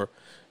up for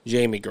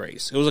Jamie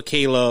Grace. It was a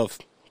K-Love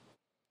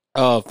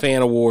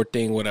fan award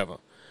thing, whatever.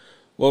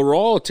 Well,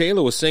 Royal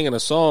Taylor was singing a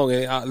song,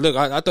 and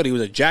I thought he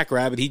was a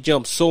jackrabbit. He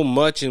jumped so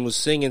much and was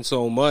singing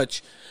so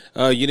much.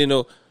 You didn't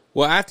know.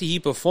 Well, after he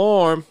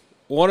performed,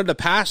 one of the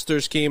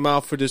pastors came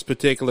out for this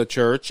particular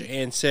church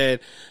and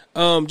said,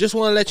 just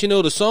want to let you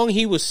know the song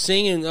he was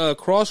singing,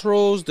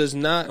 Crossroads, does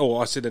not. Oh,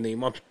 I said the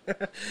name.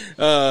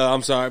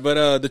 I'm sorry,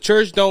 but the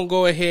church don't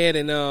go ahead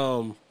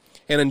and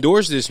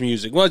endorse this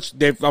music. Well,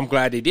 I'm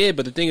glad they did,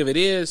 but the thing of it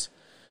is,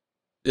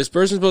 this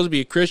person's supposed to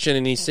be a Christian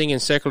and he's singing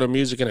secular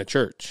music in a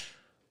church.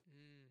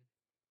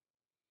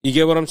 You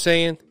get what I'm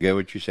saying? Get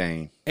what you're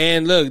saying.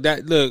 And look,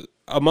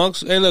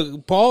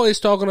 Paul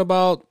is talking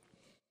about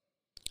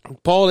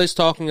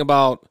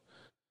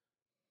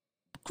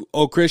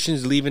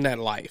Christians leaving that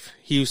life.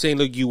 He was saying,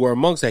 look, you were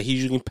amongst that.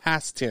 He's using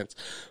past tense.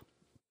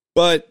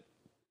 But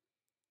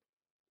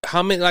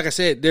how many, like I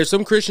said, there's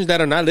some Christians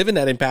that are not living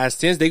that in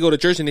past tense. They go to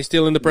church and they're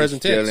still in the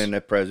present tense. Still in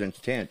the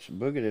present tense.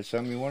 Boogie, there's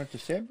something you wanted to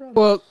say, brother?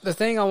 Well, the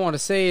thing I want to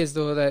say is,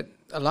 though, that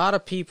a lot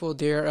of people,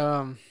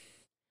 a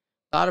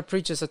lot of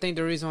preachers, I think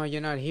the reason why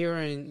you're not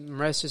hearing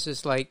messages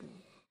is like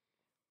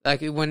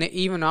when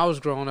even I was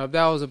growing up,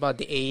 that was about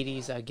the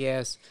 80s, I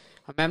guess.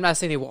 I mean, I'm not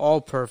saying they were all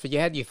perfect. You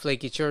had your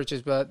flaky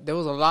churches, but there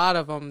was a lot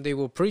of them. They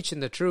were preaching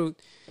the truth.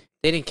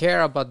 They didn't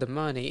care about the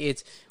money.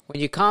 It's when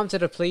you come to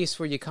the place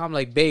where you come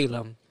like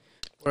Balaam,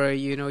 where,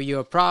 you're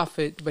a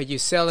prophet, but you're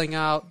selling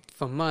out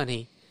for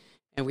money.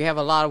 And we have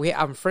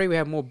I'm afraid we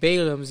have more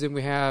Balaams than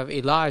we have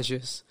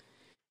Elijahs.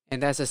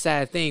 And that's a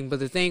sad thing. But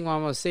the thing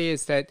I'm going to say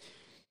is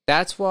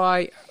that's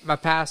why my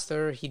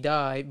pastor, he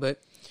died,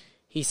 but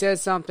he said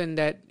something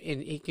that,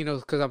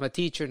 because I'm a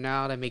teacher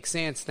now, that makes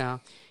sense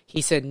now.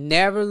 He said,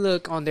 never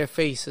look on their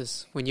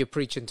faces when you're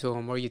preaching to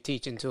them or you're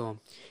teaching to them.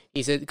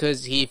 He said,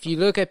 because if you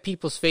look at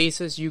people's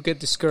faces, you get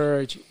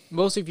discouraged.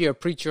 Most of you are a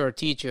preacher or a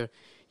teacher.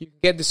 You can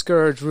get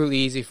discouraged real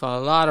easy for a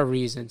lot of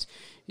reasons.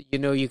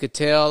 You could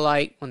tell,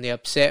 like, when they're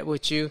upset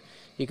with you.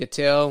 You could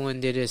tell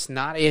when they're just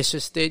not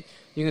interested.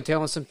 You can tell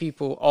when some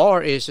people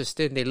are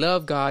interested and they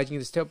love God. You can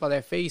just tell by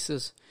their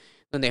faces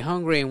when they're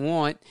hungry and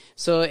want.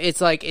 So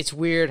it's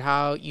weird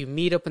how you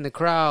meet up in the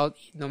crowd,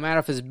 no matter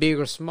if it's big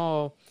or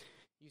small,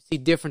 you see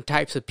different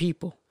types of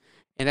people.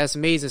 And that's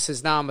amazing.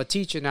 Since now I'm a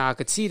teacher now, I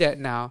could see that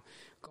now.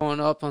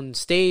 Going up on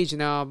stage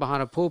now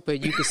behind a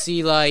pulpit, you can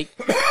see like,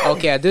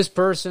 okay, this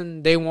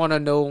person, they want to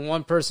know.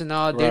 One person,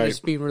 they're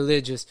just being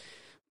religious.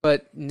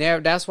 But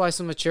that's why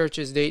some of the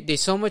churches, they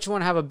so much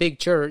want to have a big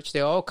church.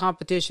 They're all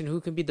competition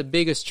who can be the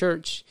biggest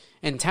church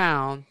in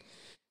town.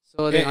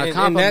 So they're going to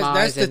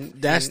compromise.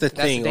 That's the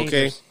thing,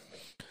 okay?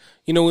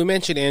 We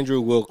mentioned Andrew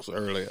Wilkes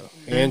earlier.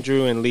 Mm-hmm.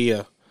 Andrew and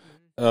Leah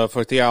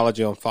for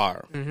Theology on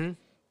Fire. Mm-hmm.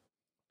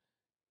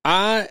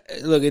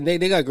 Look, and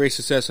they got great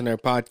success on their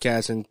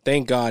podcast, and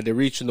thank God they're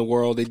reaching the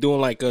world. They're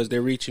doing like us.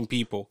 They're reaching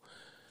people.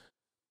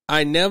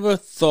 I never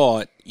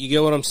thought, you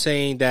get what I'm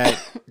saying, that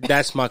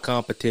that's my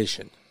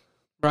competition.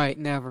 Right,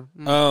 never.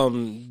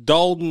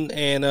 Dalton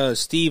and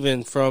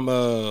Steven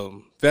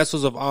from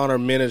Vessels of Honor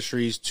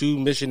Ministries, 2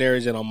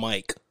 missionaries and a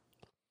mic.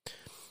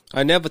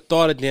 I never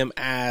thought of them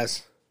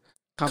as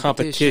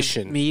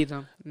competition. Me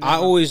either. I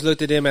always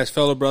looked at them as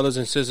fellow brothers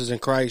and sisters in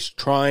Christ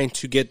trying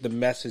to get the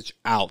message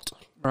out.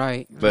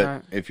 Right. But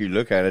right. if you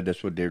look at it,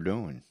 that's what they're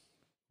doing.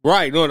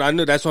 Right. No, I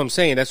know. That's what I'm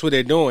saying. That's what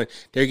they're doing.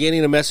 They're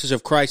getting the message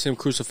of Christ and Him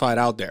crucified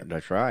out there.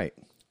 That's right.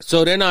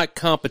 So they're not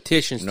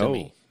competitions to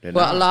me. They're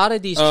Well, not. a lot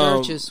of these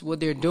churches, what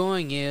they're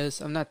doing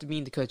is, I'm not to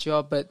mean to cut you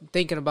off, but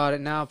thinking about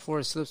it now before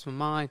it slips my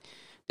mind,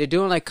 they're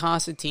doing like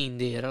Constantine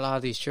did, a lot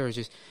of these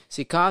churches.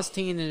 See,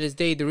 Constantine in his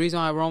day, the reason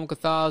why Roman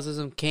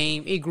Catholicism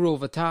came, it grew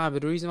over time,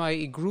 but the reason why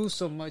it grew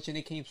so much and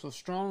it came so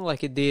strong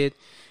like it did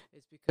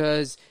is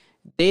because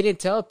they didn't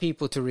tell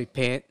people to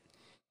repent.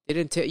 They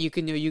didn't tell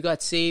you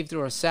got saved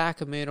through a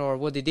sacrament, or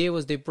what they did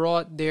was they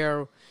brought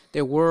their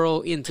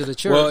world into the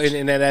church. Well,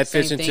 and that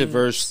fits Same into thing-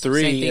 verse same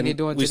 3, thing they're and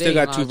doing we today still in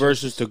got a lot 2 of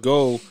verses to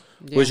go,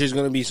 which Yeah. is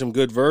going to be some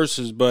good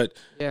verses. But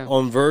Yeah.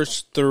 on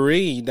verse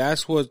 3,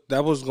 that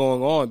was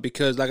going on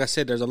because, like I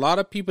said, there's a lot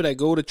of people that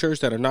go to church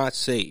that are not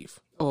saved.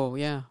 Oh,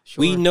 yeah,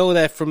 sure. We know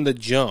that from the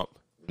jump.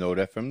 Know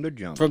that from the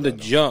jump. From the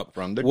brother. jump.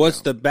 From the What's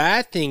jump. the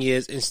bad thing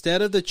is,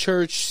 instead of the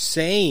church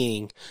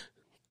saying,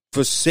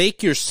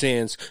 forsake your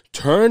sins,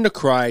 turn to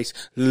Christ,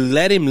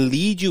 let Him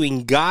lead you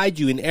and guide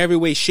you in every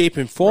way, shape,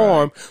 and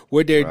form,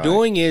 what they're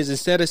doing is,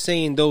 instead of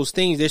saying those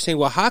things, they're saying,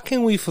 well, how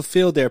can we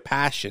fulfill their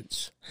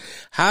passions?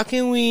 How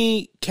can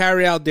we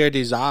carry out their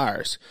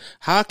desires?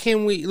 How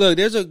can we look?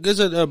 There's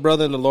a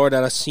brother in the Lord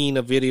that I seen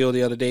a video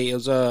the other day. It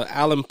was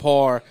Alan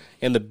Parr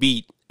and the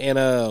Beat, and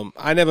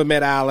I never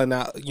met Alan.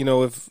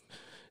 If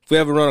we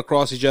ever run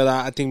across each other,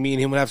 I think me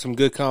and him would have some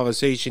good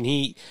conversation.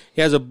 He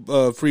has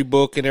a free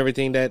book and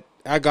everything. That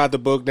I got the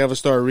book, never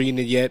started reading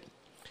it yet,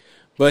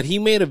 but he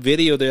made a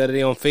video the other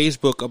day on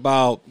Facebook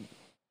about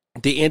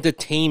the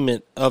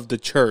entertainment of the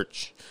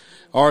church.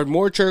 Are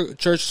more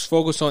churches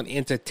focused on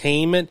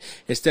entertainment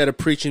instead of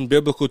preaching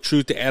biblical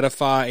truth to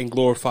edify and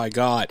glorify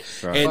God?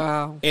 Right. And,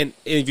 Wow. and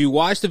if you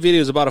watch the video,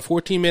 it's about a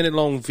 14-minute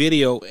long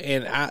video,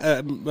 and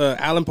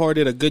Alan Parr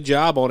did a good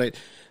job on it.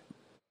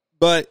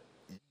 But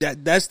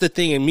that's the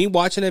thing. And me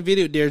watching that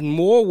video, there's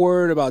more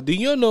word about. Do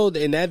you know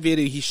that in that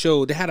video he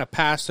showed they had a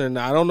pastor, and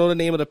I don't know the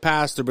name of the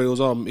pastor, but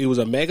it was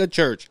a mega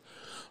church,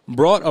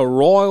 brought a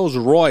Rolls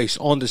Royce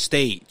on the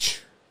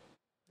stage.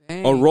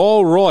 Dang. A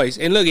Rolls Royce.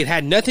 And look, it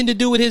had nothing to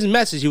do with his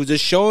message. He was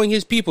just showing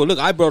his people, look,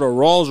 I brought a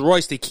Rolls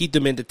Royce to keep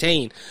them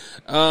entertained.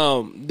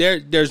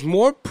 There's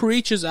more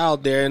preachers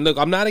out there. And look,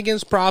 I'm not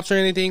against props or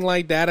anything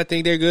like that. I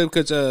think they're good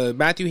because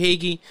Matthew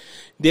Hagee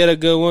did a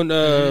good one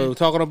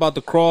talking about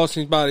the cross.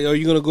 He's about, are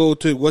you going to go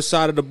to what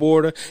side of the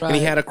border? And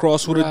he Right. had a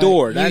cross with a Right.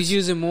 door. He was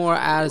using more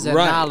as an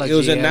right. analogy. It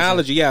was an as a-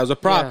 analogy. Yeah, it was a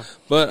prop. Yeah.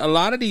 But a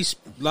lot of these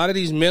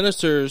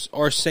ministers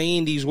are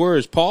saying these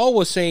words. Paul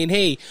was saying,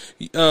 "Hey,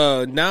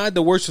 not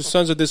the works of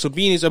sons of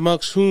disobedience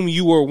amongst whom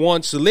you were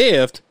once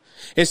lived."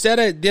 Instead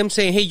of them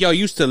saying, "Hey, y'all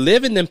used to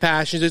live in them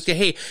passions," they say,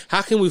 "Hey,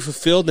 how can we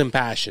fulfill them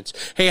passions?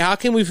 Hey, how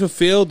can we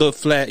fulfill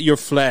your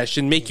flesh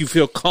and make you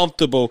feel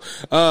comfortable?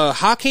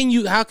 How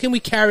can we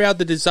carry out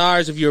the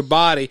desires of your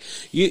body?"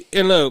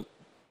 And look,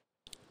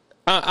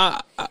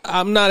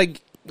 I'm not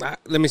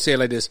let me say it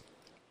like this.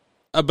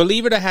 A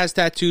believer that has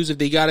tattoos, if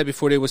they got it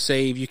before they were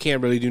saved, you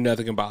can't really do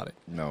nothing about it.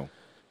 No.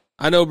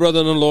 I know,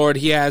 brother in the Lord,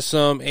 he has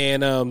some,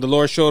 and the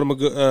Lord showed him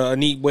a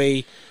neat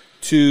way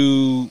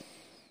to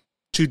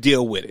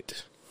deal with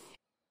it.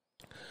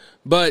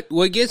 But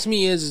what gets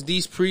me is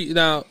these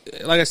now,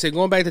 like I said,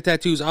 going back to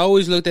tattoos, I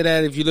always looked at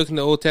that. If you look in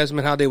the Old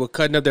Testament, how they were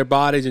cutting up their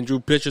bodies and drew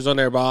pictures on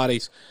their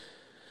bodies.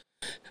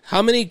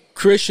 How many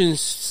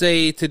Christians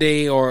say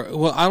today,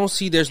 I don't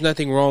see there's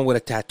nothing wrong with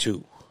a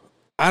tattoo.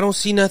 I don't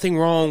see nothing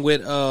wrong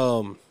with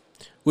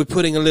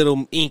putting a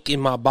little ink in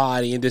my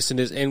body and this and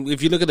this. And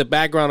if you look at the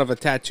background of a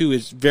tattoo,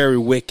 it's very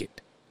wicked.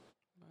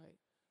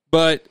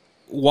 But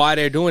why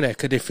they're doing that?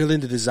 Because they're feeling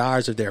the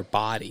desires of their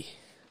body.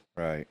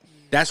 Right.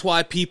 That's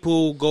why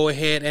people go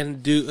ahead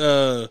and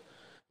do.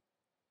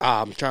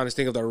 I'm trying to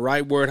think of the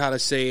right word, how to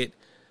say it.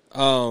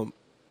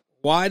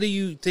 Why do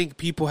you think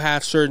people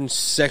have certain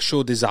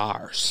sexual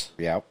desires?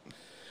 Yep.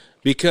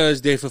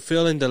 Because they're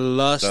fulfilling the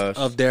lust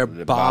of their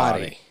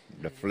body.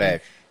 The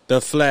flesh.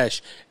 The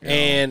flesh. Yeah.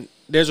 And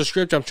there's a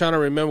scripture I'm trying to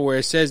remember where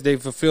it says they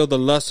fulfill the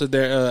lust of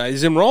their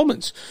it's in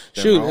Romans.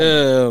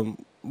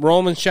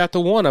 Romans chapter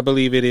 1, I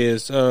believe it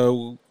is.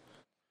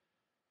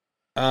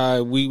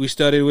 We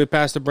studied with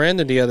Pastor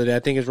Brandon the other day. I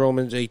think it's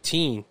Romans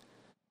 18.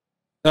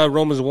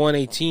 Romans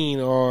 1:18,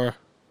 or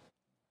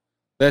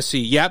let's see.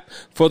 Yep.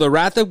 For the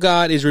wrath of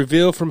God is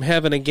revealed from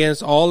heaven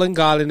against all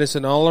ungodliness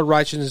and all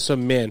unrighteousness of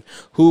men,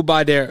 who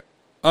by their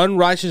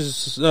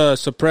unrighteousness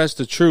suppress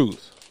the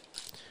truth.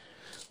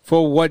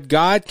 For what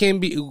can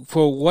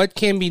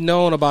be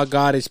known about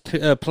God is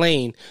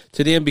plain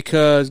to them,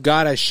 because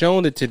God has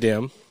shown it to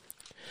them.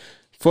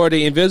 For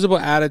the invisible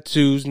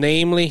attitudes,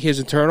 namely his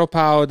eternal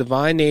power,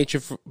 divine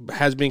nature,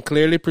 has been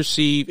clearly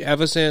perceived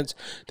ever since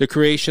the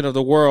creation of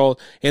the world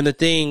and the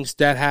things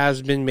that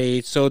has been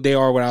made, so they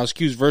are without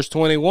excuse. Verse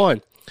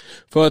 21.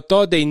 For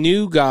though they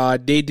knew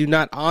God, they do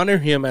not honor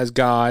him as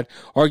God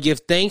or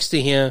give thanks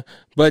to him,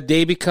 but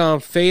they become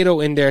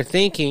fatal in their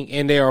thinking,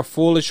 and their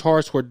foolish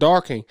hearts were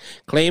darkened.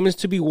 Claiming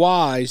to be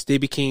wise, they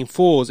became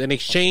fools, and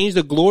exchanged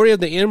the glory of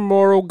the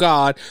immortal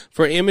God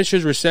for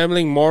images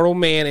resembling mortal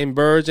man and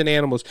birds and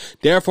animals.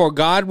 Therefore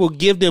God will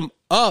give them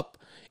up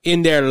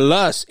in their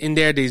lust, in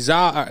their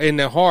desire, in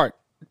their heart,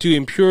 to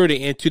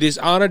impurity, and to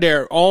dishonor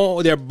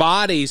their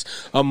bodies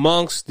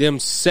amongst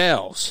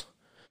themselves,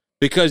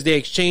 because they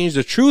exchanged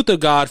the truth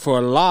of God for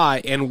a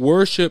lie and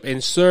worship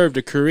and serve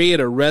the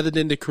Creator rather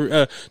than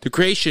the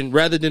creation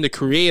rather than the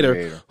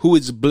Creator, who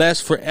is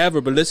blessed forever.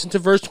 But listen to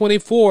verse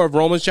 24 of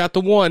Romans chapter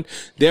 1.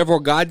 Therefore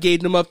God gave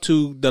them up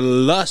to the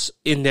lust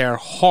in their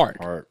heart.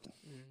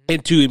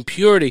 And to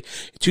impurity,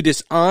 to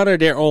dishonor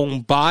their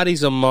own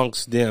bodies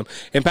amongst them.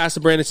 And Pastor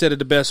Brandon said it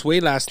the best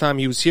way last time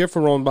he was here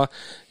for Rome.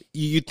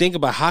 You think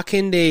about how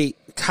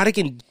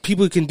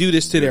people can do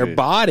this to their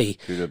body.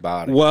 To the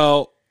body.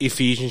 Well,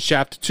 Ephesians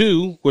chapter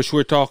 2, which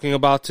we're talking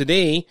about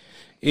today.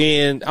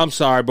 And I'm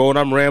sorry, bro, and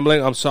I'm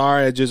rambling. I'm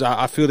sorry.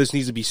 I feel this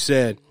needs to be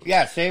said.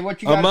 Yeah, say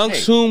what you got to say.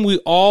 Amongst whom we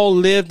all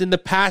lived in the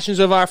passions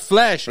of our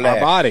flesh. Our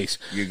bodies.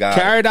 You got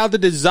carried out the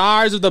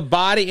desires of the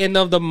body and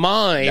of the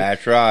mind.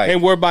 That's right.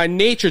 And were by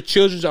nature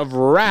children of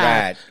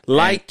wrath,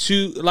 like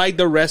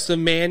the rest of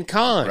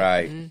mankind.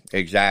 Right. Mm-hmm.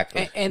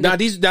 Exactly. And now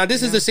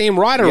this is the same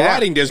writer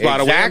writing this, by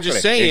the way. I'm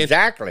just saying.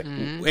 Exactly.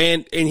 Mm-hmm.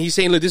 And he's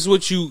saying, look,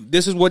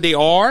 this is what they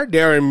are.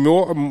 They're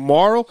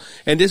immoral,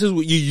 and this is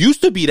what you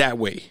used to be that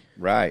way.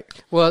 Right.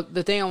 Well,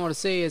 the thing I want to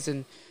say is,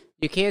 and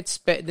you can't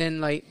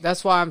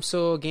that's why I'm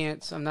so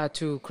against, I'm not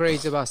too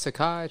crazy about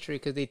psychiatry,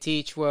 because they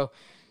teach, well,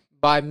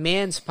 by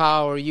man's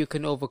power, you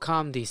can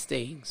overcome these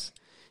things.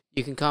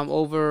 You can come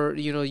over,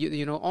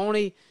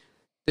 only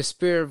the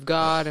Spirit of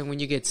God, and when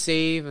you get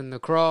saved and the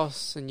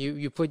cross, and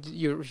you put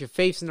your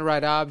faith in the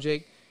right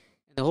object,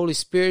 and the Holy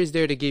Spirit is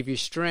there to give you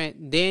strength,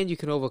 then you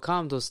can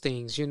overcome those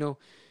things,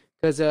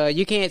 Because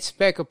you can't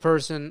expect a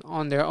person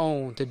on their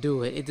own to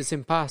do it. It is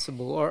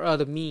impossible, or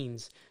other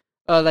means.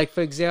 Like,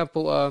 for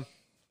example,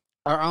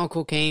 our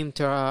uncle came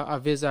to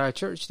visit our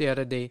church the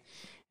other day,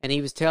 and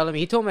he was telling me,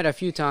 he told me that a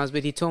few times,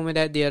 but he told me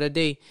that the other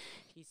day.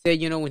 He said,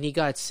 when he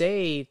got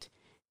saved,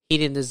 he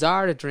didn't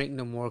desire to drink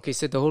no more. He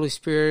said the Holy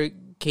Spirit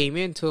came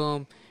into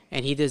him,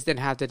 and he just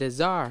didn't have the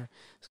desire.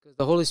 Because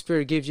the Holy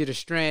Spirit gives you the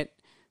strength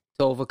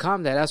to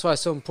overcome that. That's why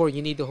it's so important.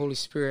 You need the Holy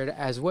Spirit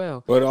as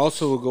well. But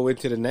also, we'll go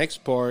into the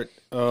next part.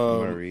 I'm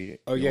going to read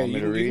it. Oh, yeah, you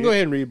can go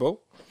ahead and read, Bo.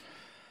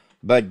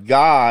 But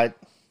God,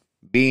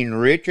 being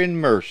rich in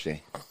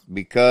mercy,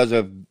 because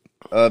of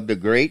the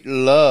great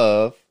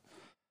love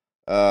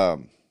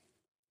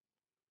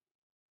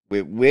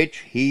with which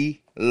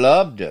he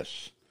loved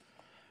us,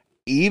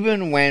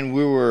 even when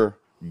we were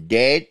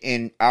dead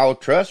in our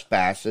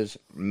trespasses,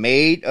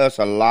 made us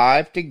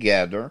alive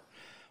together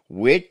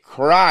with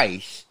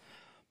Christ.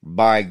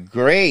 By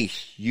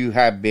grace you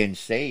have been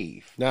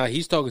saved. Now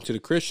he's talking to the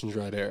Christians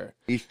right there.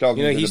 He's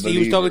talking to the believers.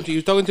 He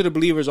was talking to the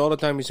believers all the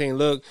time. He's saying,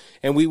 "Look,"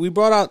 and we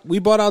brought out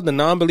the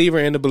non-believer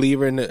and the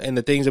believer and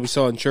the things that we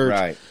saw in church.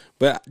 Right.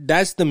 But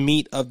that's the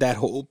meat of that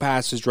whole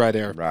passage right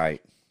there.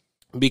 Right.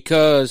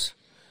 Because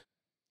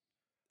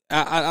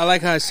I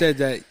like how I said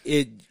that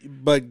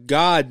but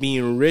God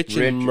being rich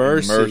in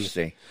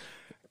mercy,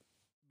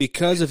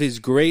 because of His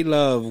great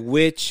love,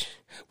 with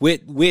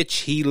which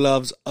he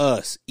loves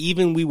us,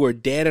 even we were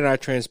dead in our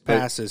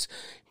trespasses,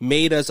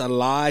 made us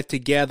alive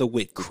together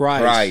with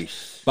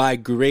Christ. By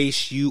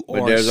grace you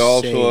are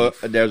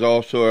saved. There's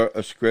also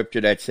a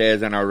scripture that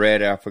says, and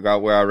I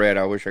forgot where I read,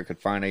 I wish I could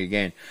find it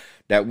again,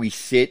 that we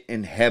sit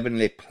in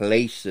heavenly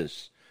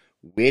places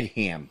with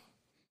him.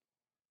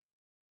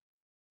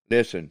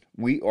 Listen,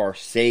 we are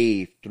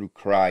saved through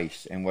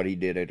Christ and what he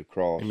did at the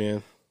cross.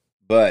 Amen.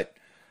 But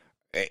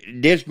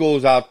this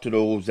goes out to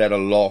those that are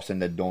lost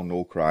and that don't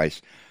know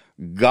Christ.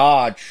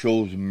 God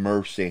shows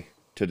mercy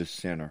to the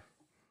sinner.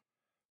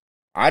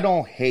 I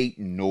don't hate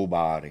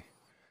nobody.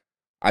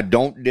 I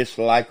don't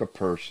dislike a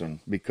person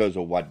because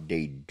of what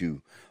they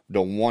do.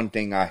 The one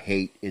thing I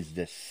hate is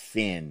the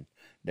sin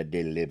that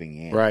they're living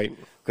in. Right.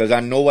 Because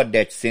I know what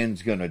that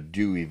sin's going to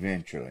do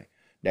eventually.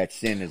 That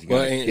sin is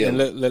going to kill.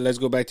 Let's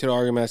go back to the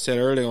argument I said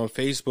earlier on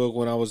Facebook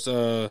when I was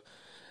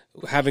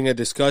having a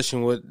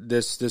discussion with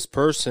this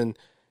person.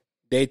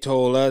 They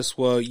told us,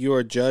 well, you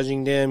are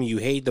judging them. You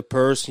hate the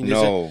person.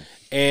 No.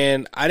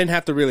 And I didn't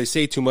have to really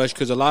say too much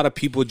because a lot of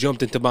people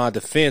jumped into my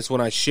defense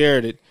when I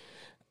shared it.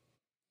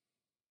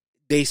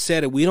 They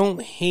said it. We don't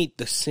hate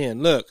the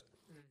sin. Look,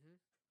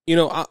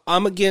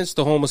 I'm against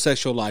the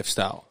homosexual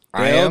lifestyle. The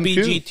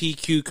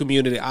LGBTQ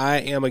community, I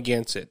am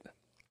against it.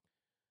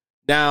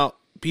 Now,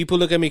 people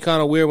look at me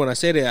kind of weird when I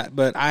say that,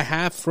 but I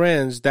have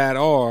friends that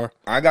are.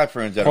 I got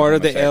friends that part are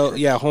of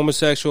the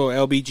homosexual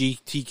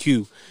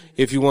LGBTQ,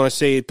 if you want to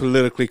say it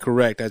politically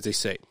correct, as they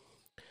say.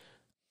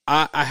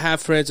 I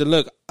have friends, and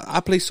look, I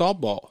play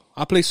softball.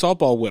 I play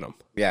softball with them.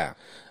 Yeah.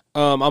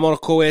 I'm on a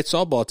co-ed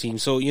softball team.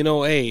 So,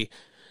 hey,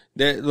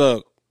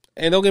 look,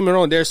 and don't get me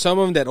wrong, there's some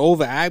of them that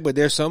overact, but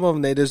there's some of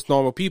them that just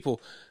normal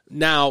people.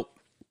 Now,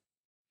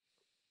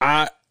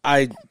 I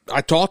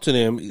talk to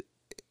them.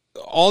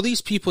 All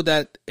these people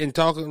that, and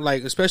talking,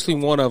 like, especially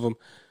one of them,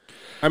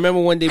 I remember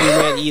one day we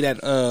went to eat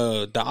at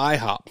the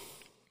IHOP,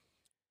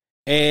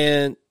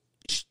 and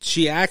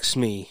she asked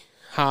me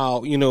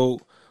how,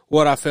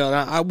 what I felt.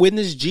 I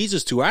witnessed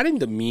Jesus to her. I didn't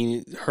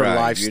demean her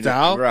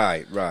lifestyle.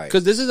 Right.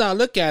 Because this is how I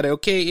look at it.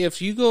 Okay,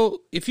 if you go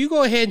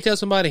ahead and tell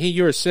somebody, hey,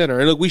 you're a sinner,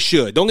 and look, we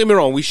should. Don't get me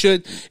wrong, we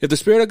should. If the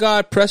Spirit of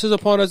God presses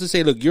upon us to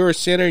say, look, you're a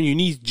sinner and you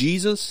need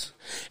Jesus,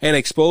 and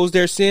expose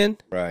their sin,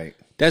 right,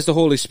 that's the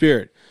Holy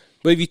Spirit.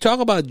 But if you talk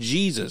about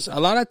Jesus,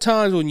 a lot of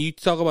times when you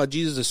talk about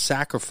Jesus as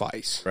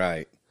sacrifice,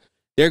 right,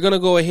 they're gonna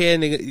go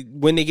ahead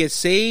and when they get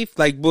saved,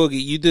 like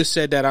Boogie, you just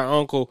said that our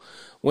uncle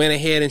went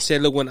ahead and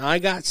said, look, when I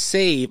got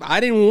saved, I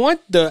didn't want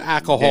the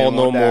alcohol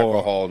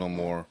no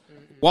more.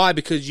 Why?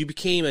 Because you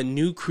became a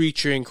new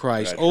creature in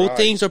Christ. That's Old right.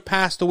 things are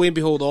passed away, and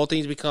behold, all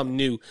things become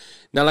new.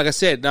 Now, like I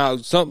said,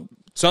 some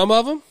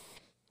of them,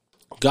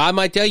 God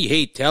might tell you,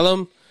 hey, tell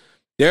them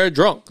they're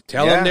drunk.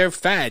 Tell them they're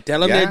fat.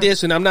 Tell them they're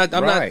this. And I'm not.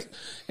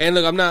 And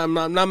look, I'm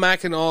not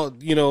macking all.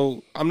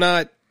 I'm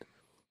not.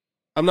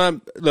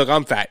 Look,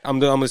 I'm fat. I'm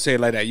gonna say it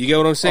like that. You get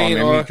what I'm saying?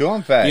 Me too.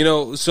 I'm fat.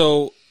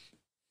 So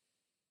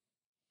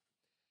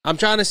I'm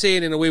trying to say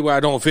it in a way where I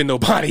don't offend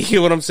nobody. You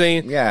know what I'm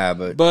saying? Yeah,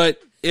 but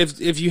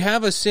if you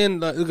have a sin,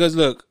 because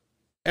look,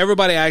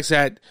 everybody asks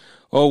that.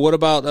 Oh, what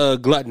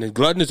about glutton?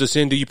 Glutton is a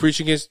sin. Do you preach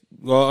against?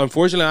 Well,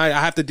 unfortunately, I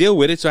have to deal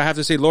with it, so I have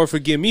to say, Lord,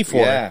 forgive me for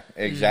it. Yeah,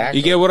 exactly.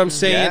 You get what I'm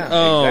saying?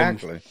 Yeah,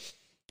 exactly.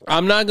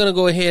 I'm not going to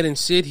go ahead and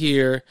sit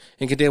here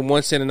and condemn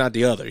one sin and not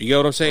the other. You get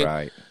what I'm saying?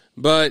 Right.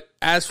 But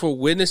as for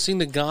witnessing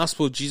the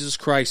gospel of Jesus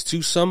Christ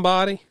to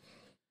somebody,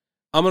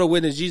 I'm going to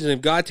witness Jesus. And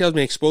if God tells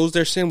me to expose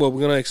their sin, well, we're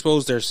going to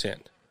expose their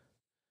sin.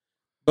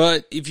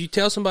 But if you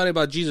tell somebody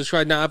about Jesus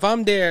Christ, now, if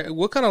I'm there,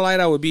 what kind of light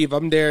I would be if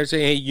I'm there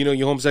saying, hey, you're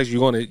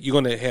homosexual, you're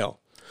going to hell.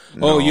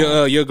 No.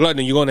 Oh, you're a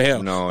glutton, you're going to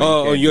hell. No,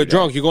 oh, you're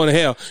drunk, you're going to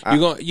hell.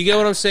 You get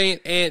what I'm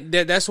saying? And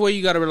that's where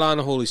you got to rely on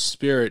the Holy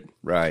Spirit.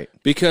 Right.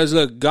 Because,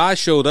 look, God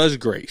showed us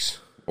grace.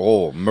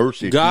 Oh,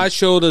 mercy. God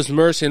showed us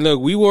mercy. And, look,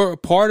 we were a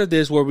part of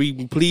this where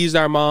we pleased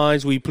our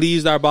minds, we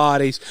pleased our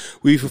bodies,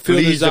 we fulfilled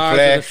the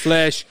desires of the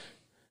flesh.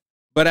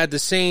 But at the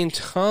same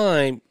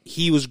time,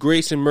 he was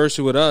grace and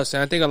mercy with us.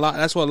 And I think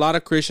that's what a lot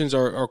of Christians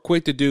are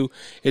quick to do,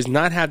 is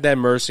not have that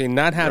mercy and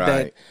not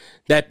have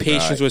that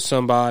patience with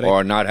somebody.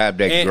 Or not have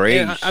that grace.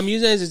 And I'm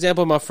using that as an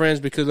example of my friends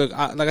because, look,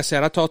 like I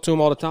said, I talk to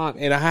them all the time,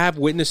 and I have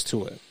witness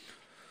to it.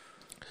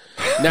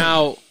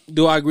 Now,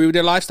 do I agree with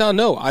their lifestyle?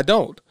 No, I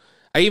don't.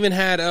 I even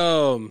had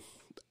I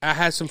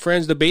had some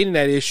friends debating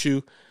that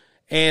issue,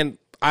 and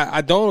I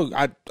don't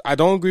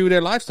agree with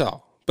their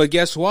lifestyle. But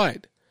guess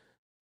what?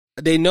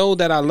 They know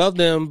that I love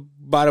them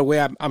by the way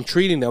I'm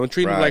treating them. I'm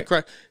treating them like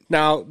Christ.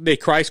 Now, did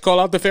Christ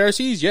call out the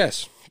Pharisees?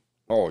 Yes.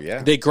 Oh,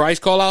 yeah. Did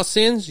Christ call out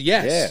sins?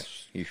 Yes.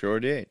 Yes, he sure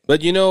did.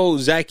 But,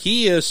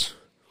 Zacchaeus,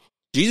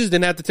 Jesus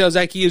didn't have to tell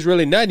Zacchaeus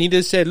really nothing. He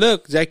just said,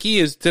 look,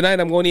 Zacchaeus, tonight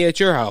I'm going to eat at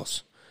your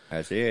house.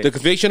 That's it. The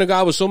conviction of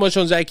God was so much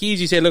on Zacchaeus,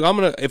 he said,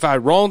 look, if I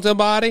wrong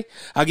somebody,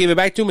 I'll give it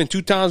back to him in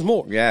 2 times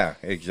more. Yeah,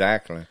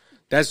 exactly.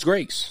 That's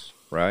grace.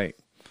 Right.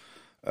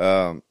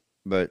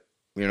 But,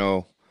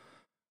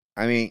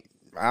 I mean,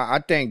 I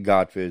thank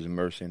God for his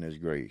mercy and his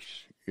grace,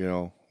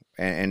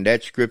 and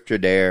that scripture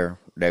there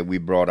that we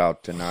brought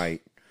out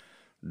tonight,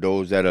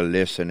 those that are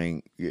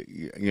listening,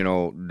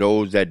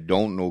 those that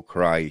don't know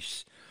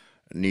Christ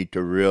need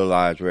to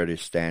realize where they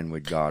stand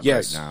with God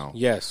right now.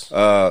 Yes.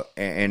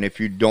 And if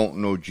you don't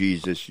know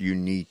Jesus, you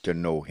need to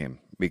know him.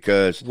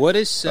 Because what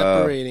is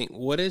separating?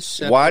 What is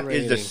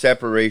the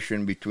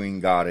separation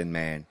between God and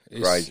man?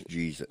 Christ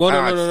Jesus. Well,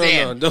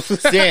 no.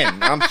 Sin.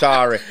 I'm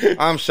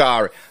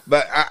sorry.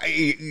 But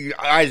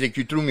Isaac,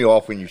 you threw me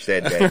off when you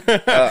said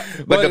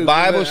that. But the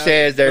Bible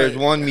says there is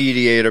one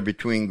mediator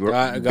between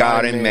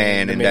God and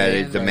man, and that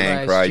is the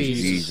man Christ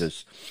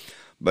Jesus.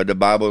 But the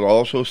Bible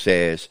also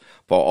says,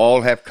 for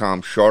all have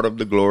come short of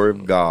the glory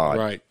of God.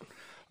 Right.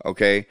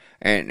 Okay,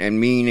 and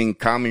meaning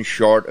coming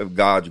short of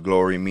God's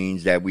glory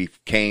means that we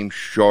came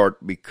short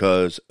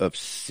because of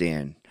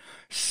sin.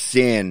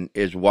 Sin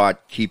is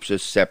what keeps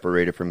us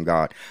separated from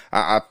God.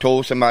 I've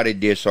told somebody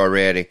this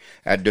already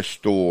at the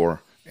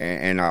store,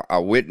 and I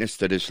witnessed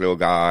to this little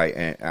guy,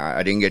 and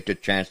I didn't get the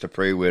chance to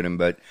pray with him,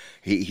 but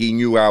he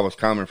knew where I was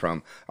coming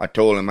from. I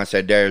told him, I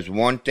said, there's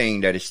one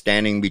thing that is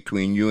standing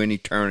between you and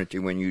eternity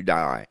when you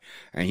die.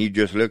 And he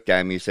just looked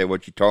at me and said,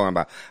 what you talking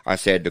about? I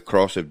said, the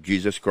cross of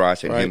Jesus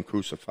Christ and him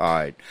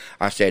crucified.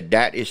 I said,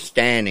 that is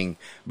standing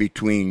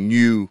between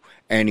you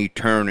and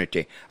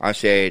eternity. I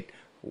said,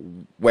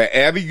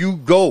 wherever you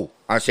go,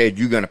 I said,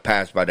 you're going to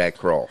pass by that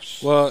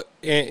cross. Well,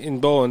 and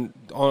Bo,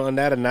 on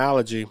that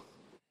analogy,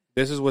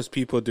 this is what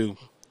people do.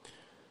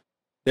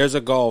 There's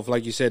a gulf,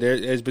 like you said.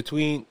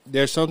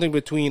 There's something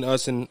between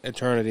us and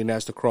eternity, and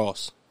that's the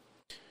cross.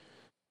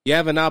 You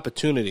have an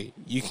opportunity.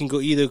 You can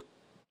either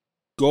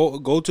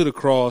go to the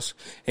cross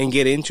and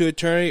get into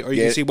eternity, or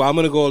you can say, well, I'm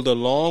going to go the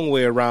long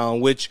way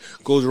around, which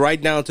goes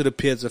right down to the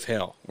pits of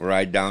hell.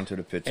 Right down to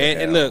the pits of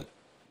hell. And look,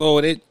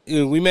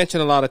 we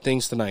mentioned a lot of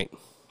things tonight,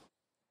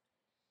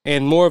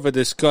 and more of a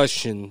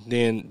discussion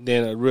than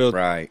a real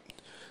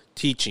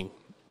teaching.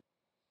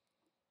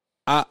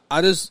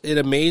 It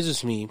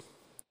amazes me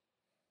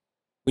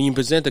when you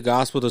present the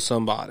gospel to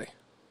somebody,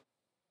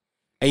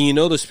 and you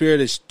know the Spirit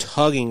is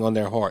tugging on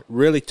their heart,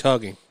 really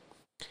tugging,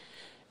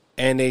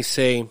 and they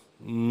say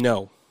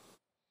no.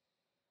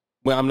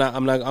 Well, I'm not.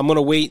 I'm going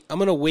to wait. I'm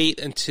going to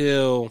wait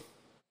until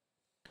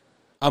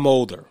I'm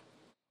older.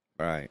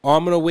 Right. Or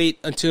I'm going to wait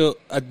until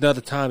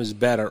another time is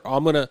better. Or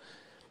I'm going to...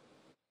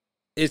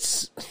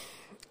 It's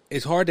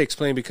hard to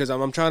explain because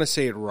I'm trying to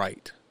say it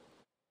right.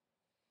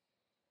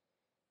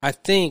 I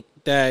think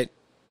that,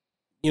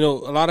 a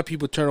lot of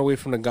people turn away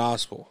from the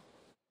gospel.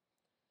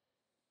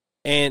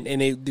 And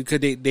because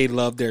they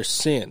love their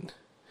sin.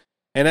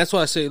 And that's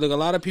why I say, look, a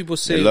lot of people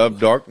say... They love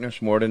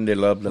darkness more than they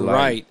love the light.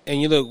 Right. And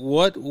you look,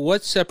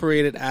 what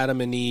separated Adam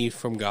and Eve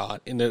from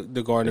God in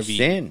the Garden of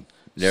Eden?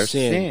 Their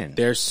sin.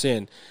 Their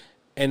sin.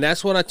 And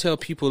that's what I tell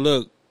people,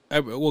 look,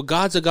 well,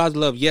 God's a God of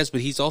love, yes, but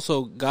he's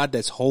also a God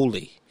that's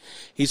holy.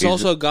 He's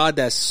also a God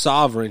that's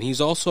sovereign. He's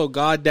also a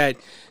God that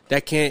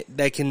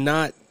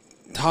cannot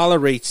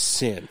tolerate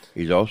sin.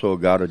 He's also a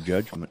God of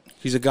judgment.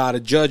 He's a God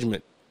of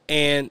judgment.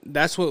 And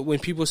that's what, when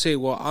people say,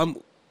 well, I'm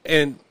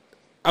going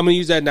to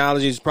use that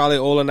analogy. It's probably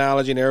an old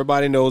analogy and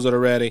everybody knows it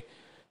already.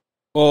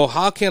 Well,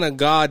 how can a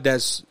God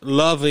that's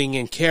loving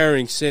and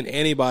caring send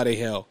anybody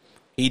hell?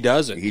 He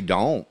doesn't. He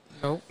don't.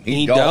 Nope.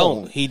 He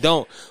don't.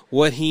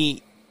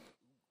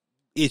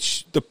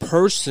 It's the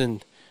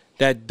person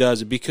that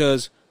does it,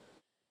 because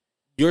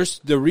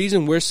the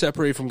reason we're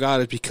separated from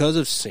God is because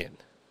of sin.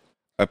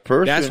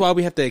 That's why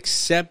we have to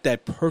accept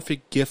that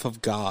perfect gift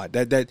of God.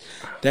 That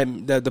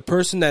the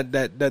person that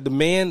the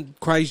man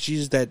Christ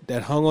Jesus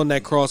that hung on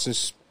that cross and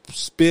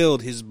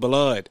spilled his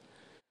blood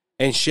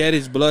and shed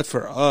his blood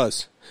for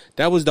us.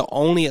 That was the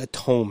only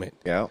atonement.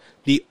 Yeah.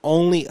 The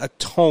only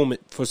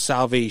atonement for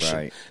salvation.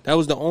 Right. That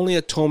was the only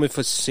atonement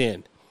for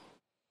sin.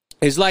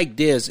 It's like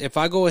this. If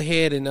I go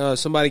ahead and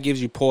somebody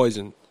gives you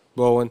poison,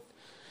 Bowen,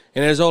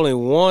 and there's only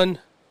one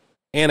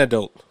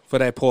antidote for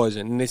that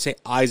poison, and they say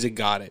Isaac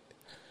got it.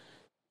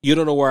 You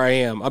don't know where I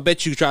am. I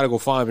bet you try to go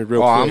find it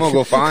real quick. I'm going to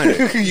go find it.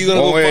 You're going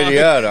to go find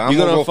it. I'm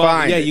going to go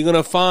find it. Yeah, you're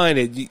going to find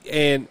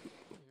it.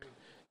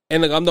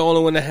 And look, I'm the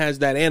only one that has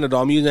that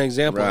antidote. I'm using an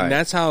example. Right. And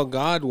that's how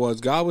God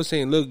was. God was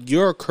saying, look,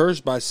 you're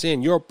cursed by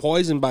sin. You're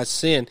poisoned by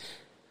sin.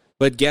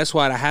 But guess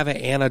what? I have an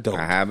antidote.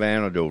 I have an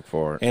antidote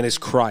for it. And it's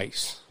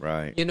Christ.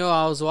 Right.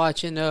 I was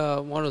watching one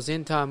of those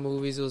end time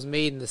movies. It was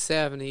made in the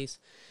 70s.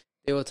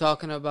 They were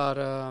talking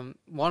about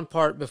one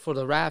part before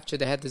the rapture.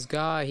 They had this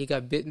guy. He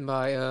got bitten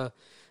by a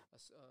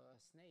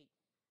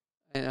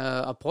snake,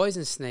 a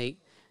poison snake.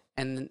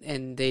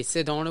 And they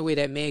said the only way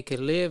that man could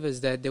live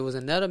is that there was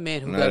another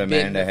man who got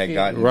bitten. That had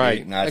gotten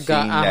bitten.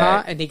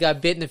 And he got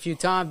bitten a few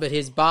times, but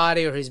his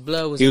body or his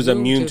blood was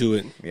immune to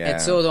it. Yeah.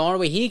 And so the only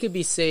way he could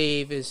be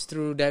saved is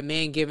through that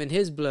man giving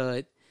his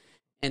blood.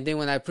 And then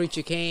when that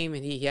preacher came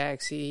and he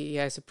asked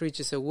the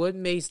preacher, said, what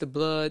makes the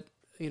blood,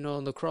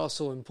 on the cross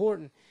so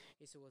important?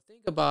 He said, well,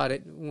 think about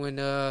it. When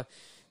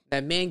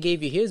that man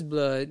gave you his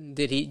blood,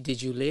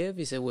 did you live?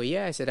 He said, well,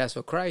 yeah. I said, that's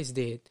what Christ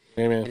did.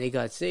 Amen. And he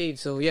got saved.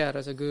 So yeah,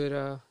 that's a good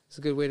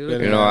way to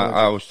look at it.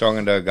 I was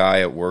talking to a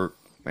guy at work,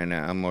 and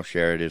I'm going to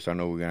share this. I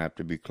know we're going to have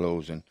to be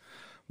closing.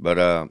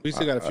 But we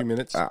still got a few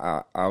minutes.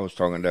 I was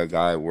talking to a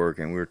guy at work,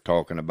 and we were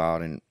talking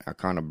about, and I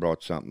kind of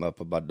brought something up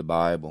about the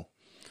Bible.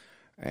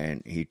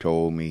 And he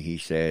told me, he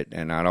said,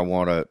 and I don't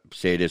want to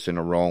say this in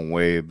the wrong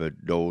way, but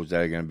those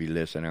that are going to be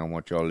listening, I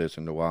want y'all to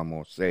listen to what I'm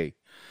going to say.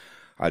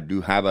 I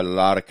do have a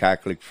lot of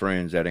Catholic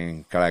friends that are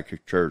in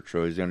Catholic church,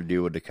 so he's going to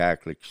deal with the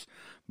Catholics.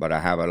 But I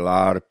have a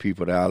lot of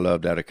people that I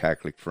love that are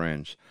Catholic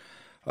friends.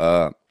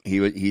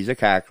 He's a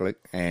Catholic,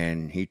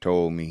 and he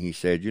told me, he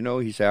said,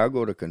 I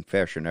go to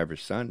confession every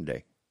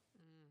Sunday.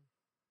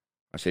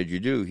 I said,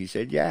 you do? He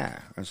said, yeah.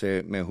 I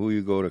said, man, who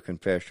you go to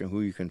confession? Who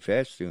you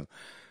confess to?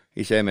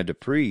 He said, I'm the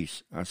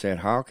priest. I said,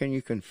 how can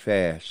you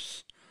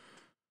confess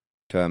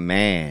to a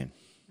man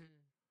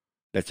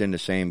that's in the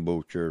same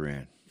boat you're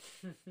in?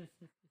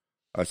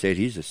 I said,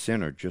 he's a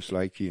sinner just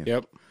like you.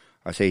 Yep.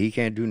 I said, he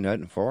can't do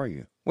nothing for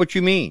you. What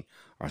you mean?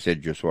 I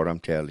said, just what I'm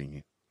telling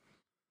you.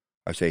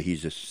 I said,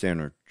 he's a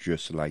sinner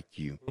just like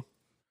you.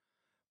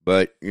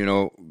 But,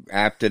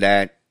 after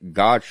that,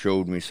 God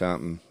showed me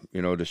something.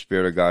 The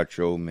Spirit of God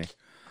showed me.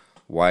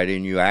 Why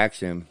didn't you ask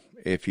him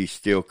if he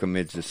still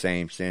commits the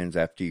same sins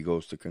after he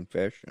goes to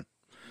confession?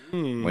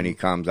 When he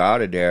comes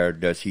out of there,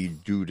 does he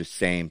do the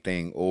same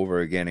thing over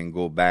again and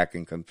go back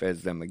and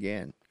confess them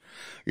again?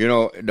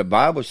 The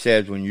Bible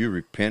says when you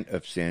repent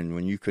of sin,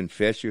 when you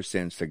confess your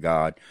sins to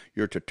God,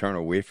 you're to turn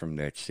away from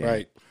that sin.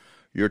 Right.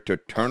 You're to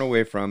turn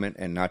away from it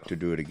and not to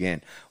do it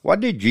again. What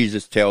did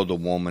Jesus tell the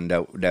woman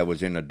that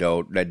was in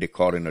that they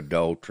caught in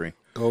adultery?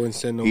 Go and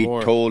sin no more.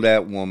 He told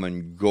that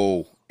woman,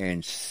 go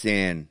and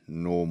sin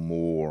no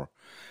more.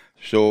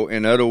 So,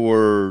 in other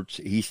words,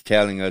 he's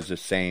telling us the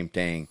same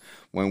thing.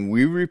 When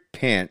we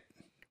repent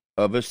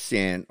of a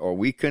sin or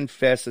we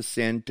confess a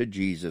sin to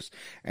Jesus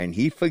and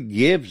he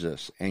forgives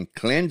us and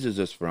cleanses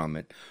us from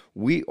it,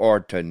 we are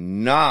to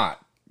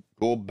not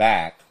go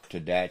back to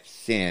that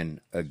sin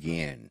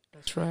again.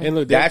 That's right. And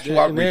look, That's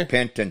what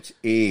repentance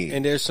is.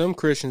 And there's some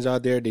Christians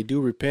out there, they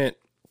do repent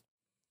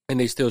and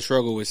they still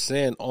struggle with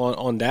sin.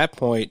 On that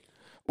point,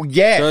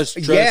 yes,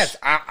 yes,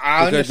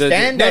 I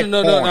understand that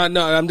no, point.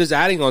 no, I'm just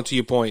adding on to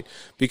your point,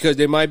 because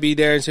they might be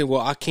there and say,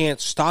 well, I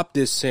can't stop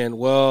this sin.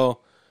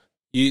 Well,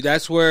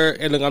 that's where,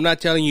 and look, I'm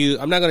not going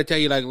to tell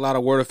you like a lot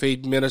of Word of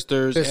Faith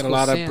ministers and a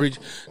lot of preach.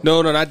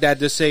 No, not that.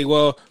 Just say,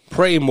 well,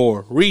 pray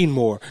more, read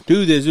more,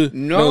 do this.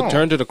 No,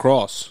 turn to the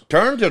cross.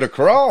 Turn to the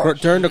cross.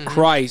 Turn to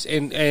Christ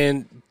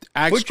and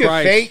ask Put your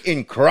Christ, faith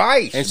in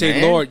Christ, and say,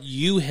 Lord,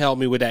 you help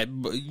me with that.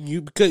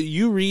 Because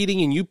you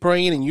reading and you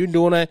praying and you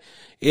doing that,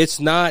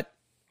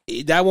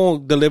 that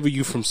won't deliver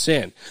you from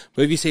sin.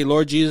 But if you say,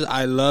 Lord Jesus,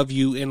 I love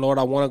you, and Lord,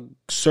 I want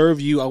to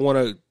serve you, I want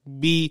to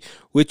be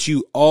with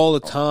you all the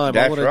time.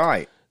 That's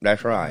right.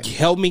 That's right.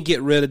 Help me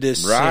get rid of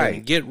this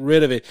sin. Get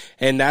rid of it.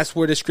 And that's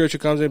where the scripture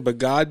comes in. But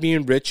God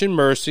being rich in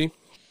mercy,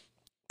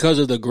 because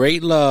of the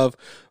great love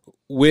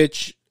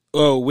with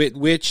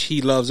which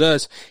he loves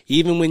us,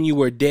 even when you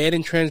were dead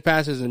in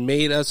trespasses and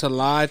made us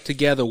alive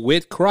together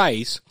with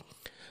Christ,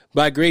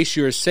 by grace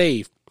you are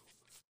saved.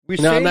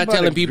 Now, I'm not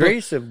telling people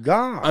grace of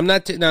God.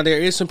 Now there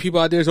is some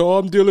people out there say, "Oh,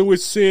 I'm dealing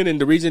with sin," and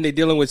the reason they're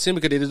dealing with sin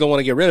because they just don't want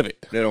to get rid of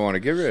it. They don't want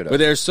to get rid of it. But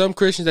there's some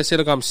Christians that say,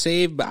 "Look, I'm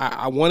saved, but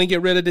I want to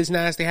get rid of this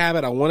nasty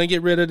habit. I want to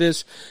get rid of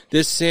this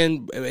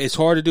sin. It's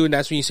hard to do, and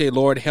that's when you say,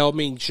 Lord, help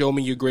me, show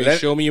me your grace,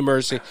 show me your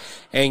mercy."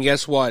 And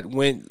guess what?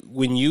 When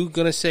you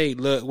gonna say,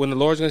 look, when the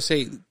Lord's gonna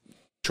say,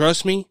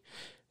 "Trust me,"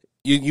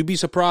 you be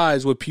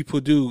surprised what people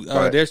do.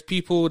 There's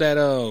people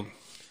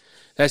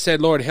that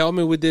said, Lord, help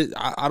me with this.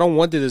 I don't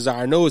want the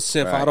desire. I know it's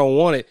sinful. I don't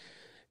want it.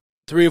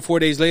 3 or 4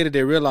 days later,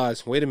 they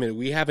realize, wait a minute,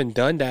 we haven't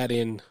done that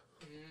in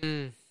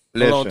a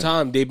long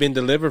time. They've been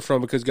delivered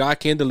from it because God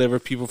can deliver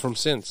people from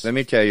sins. Let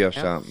me tell you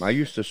something. I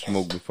used to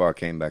smoke before I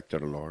came back to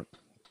the Lord.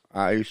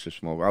 I used to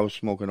smoke. I was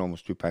smoking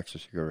almost 2 packs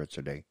of cigarettes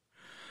a day.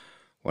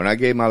 When I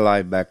gave my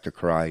life back to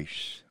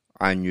Christ,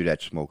 I knew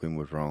that smoking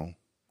was wrong.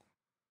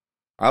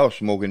 I was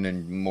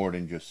smoking more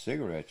than just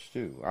cigarettes,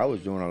 too. I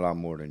was doing a lot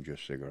more than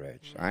just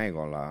cigarettes. I ain't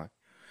going to lie.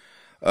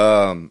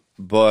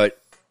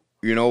 But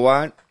you know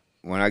what?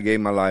 When I gave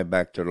my life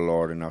back to the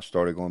Lord and I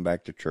started going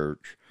back to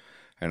church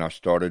and I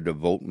started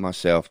devoting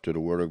myself to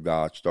the Word of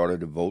God, started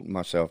devoting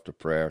myself to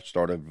prayer,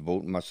 started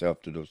devoting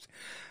myself to those.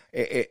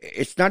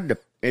 It's not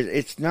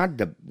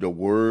the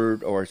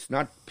Word or it's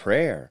not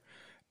prayer.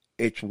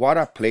 It's what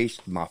I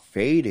placed my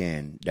faith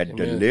in that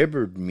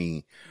delivered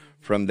me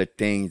from the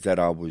things that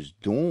I was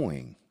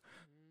doing.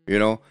 You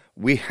know,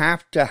 we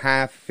have to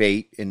have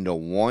faith in the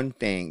one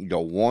thing, the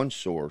one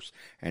source,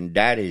 and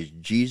that is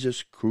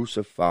Jesus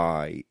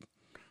crucified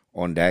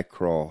on that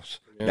cross.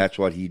 Yeah. That's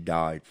what he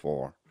died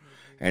for.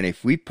 And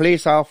if we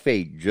place our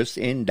faith just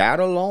in that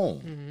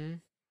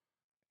alone,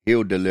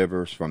 he'll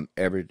deliver us from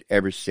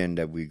every sin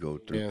that we go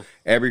through,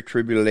 every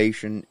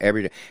tribulation,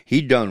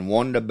 He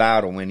won the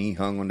battle when he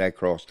hung on that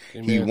cross.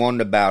 Amen. He won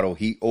the battle.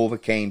 He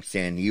overcame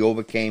sin. He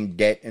overcame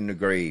death in the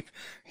grave.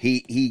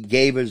 He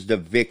gave us the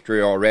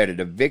victory already.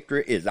 The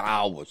victory is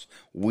ours.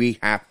 We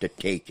have to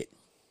take it.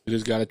 We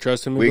just got to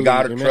trust him. We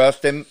got to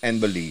trust him and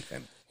believe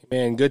him.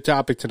 Man, good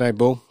topic tonight,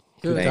 Bo.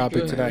 Good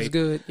topic tonight. That's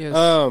good.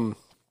 Yes.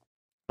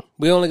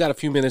 We only got a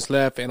few minutes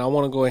left, and I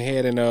want to go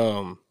ahead and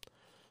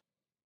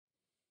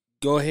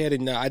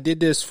I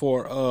did this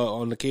for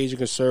on the Cajun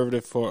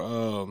Conservative for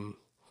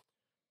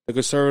the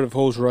conservative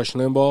host Rush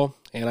Limbaugh,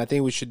 and I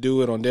think we should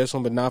do it on this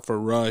one, but not for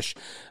Rush.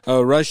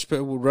 Rush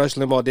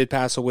Limbaugh did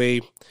pass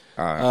away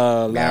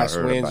last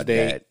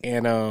Wednesday,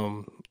 and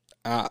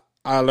I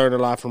learned a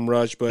lot from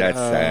Rush. But that's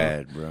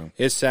sad, bro.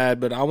 It's sad,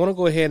 but I want to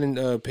go ahead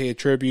and pay a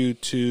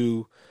tribute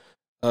to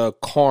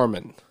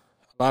Carmen.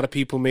 A lot of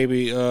people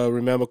maybe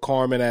remember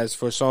Carmen as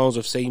for Songs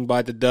of Satan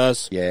Bite the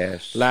Dust.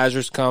 Yes.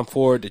 Lazarus Come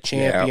Forward, the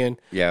champion.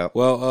 Yeah.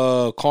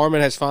 Well,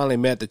 Carmen has finally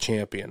met the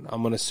champion.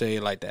 I'm going to say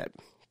it like that.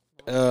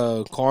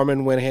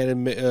 Carmen went ahead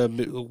and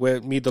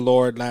meet the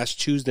Lord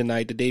last Tuesday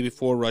night, the day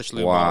before Rush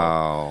Limbaugh.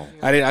 Wow.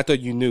 I thought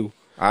you knew.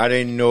 I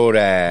didn't know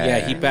that.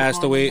 Yeah, he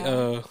passed away.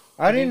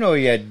 I didn't know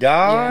he had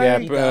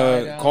died.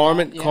 Yeah,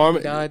 Carmen.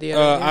 Died,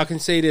 I can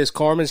say this: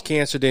 Carmen's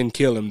cancer didn't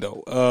kill him,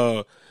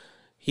 though.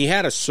 He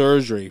had a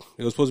surgery.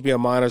 It was supposed to be a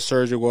minor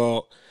surgery.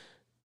 Well,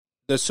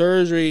 the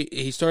surgery,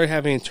 he started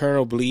having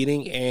internal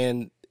bleeding,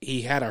 and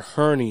he had a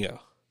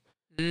hernia.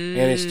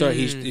 And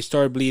he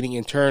started bleeding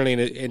internally,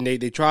 and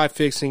they tried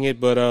fixing it,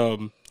 but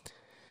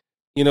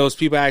as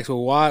people ask,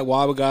 well,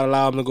 why would God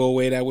allow him to go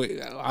away that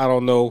way? I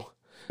don't know.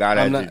 God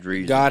has his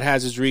reasons. God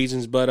has his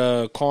reasons,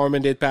 but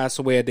Carmen did pass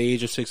away at the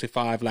age of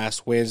 65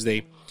 last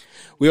Wednesday.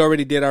 We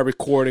already did our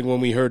recording when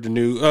we heard the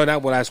news.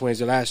 Not last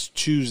Wednesday, last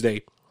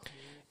Tuesday.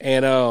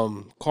 And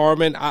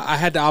Carmen, I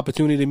had the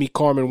opportunity to meet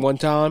Carmen one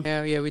time.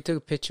 Yeah, we took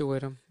a picture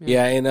with him.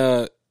 Yeah,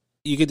 and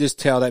you could just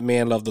tell that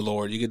man loved the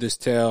Lord. You could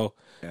just tell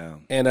Yeah.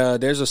 And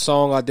there's a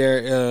song out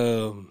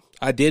there,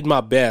 I Did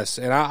My Best.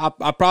 And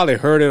I probably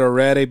heard it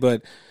already,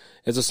 but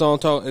it's a song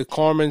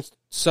Carmen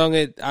sung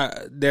it.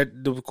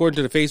 According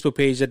to the Facebook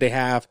page that they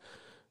have,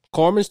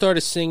 Carmen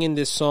started singing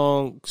this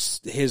song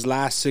his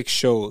last 6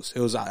 shows. It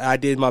was I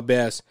Did My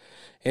Best.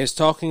 And it's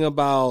talking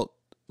about,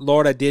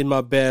 Lord, I did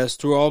my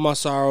best. Through all my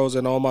sorrows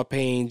and all my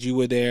pains, you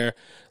were there.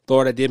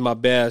 Lord, I did my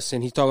best.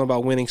 And he's talking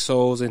about winning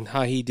souls and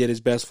how he did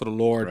his best for the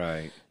Lord.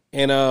 Right.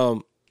 And,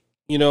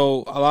 you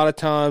know, a lot of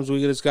times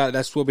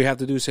that's what we have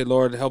to do. Say,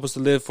 Lord, help us to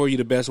live for you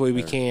the best way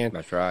we can.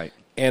 That's right.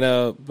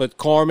 And, but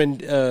Carmen,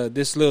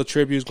 this little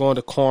tribute is going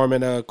to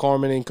Carmen.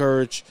 Carmen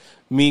encouraged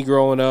me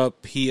growing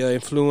up. He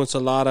influenced a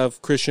lot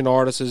of Christian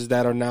artists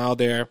that are now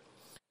there.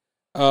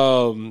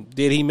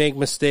 Did he make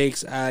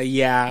mistakes?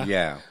 Yeah.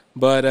 Yeah.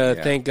 But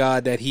thank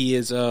God that he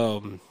is,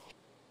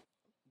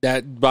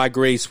 that by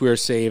grace we're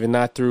saved and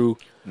not through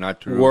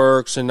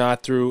works and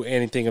not through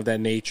anything of that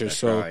nature. That's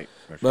so, right.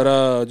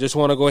 Just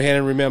want to go ahead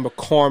and remember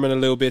Carmen a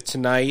little bit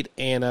tonight.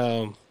 And,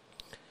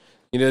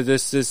 you know,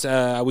 this is,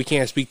 we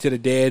can't speak to the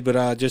dead, but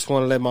I just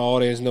want to let my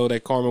audience know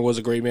that Carmen was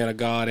a great man of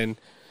God. And,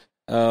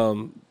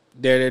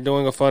 they're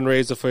doing a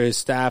fundraiser for his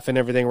staff and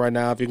everything right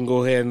now. If you can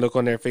go ahead and look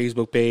on their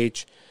Facebook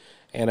page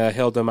and,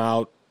 help them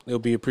out. It'll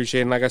be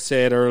appreciated. Like I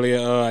said earlier,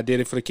 I did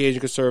it for the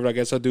Cajun Conservative. I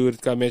guess I'll do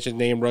it. I mentioned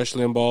the name Rush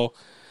Limbaugh.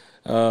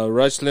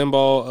 Rush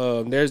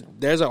Limbaugh,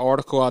 there's an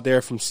article out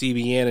there from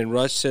CBN, and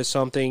Rush says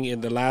something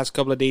in the last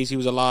couple of days he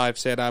was alive,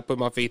 said, I put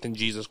my faith in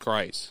Jesus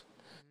Christ.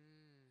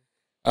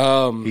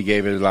 He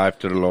gave his life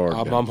to the Lord.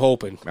 I'm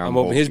hoping. I'm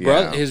hoping. His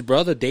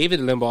brother, David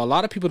Limbaugh, a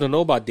lot of people don't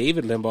know about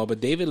David Limbaugh, but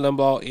David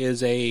Limbaugh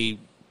is a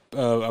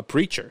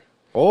preacher.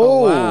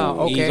 Oh, wow.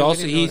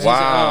 Okay, he's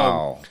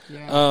wow.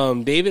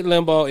 David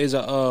Limbaugh is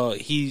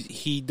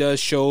he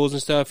does shows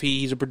and stuff.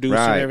 He's a producer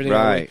and everything.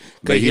 Right.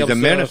 But he's a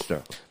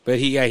minister. But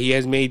he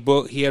has made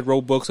he had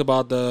wrote books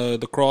about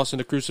the cross and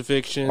the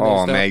crucifixion. Oh and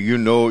stuff. man, you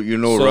know,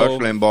 Rush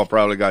Limbaugh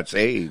probably got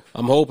saved.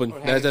 I'm hoping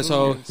that's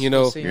all.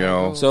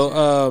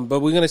 So, but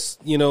we're gonna,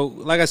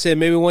 like I said,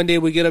 maybe one day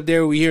we get up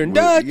there, we hear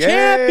the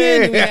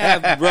champion. We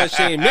have Rush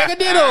saying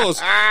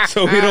Megadiddles.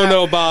 So we don't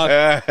know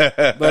about.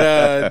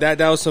 But that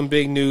was some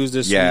big news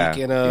this week.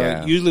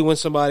 And usually when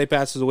somebody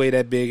passes away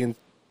that big and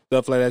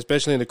stuff like that,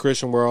 especially in the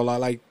Christian world, I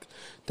like.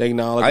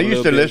 I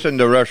used to listen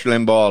to Rush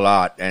Limbaugh a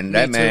lot, and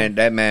that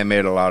man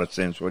made a lot of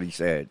sense what he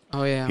said.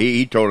 Oh yeah,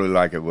 he told it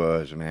like it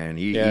was, man.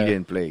 He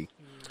didn't play.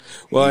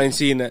 Well, and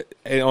seeing that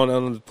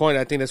on the point,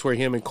 I think that's where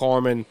him and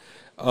Carmen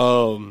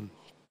were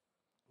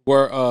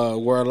a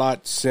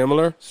lot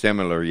similar.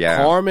 Similar, yeah.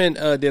 Carmen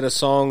did a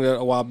song that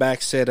a while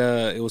back, said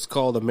it was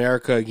called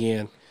America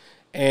Again,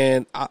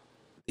 and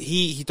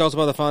he talks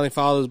about the founding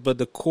fathers, but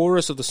the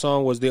chorus of the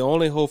song was, the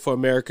only hope for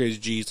America is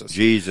Jesus.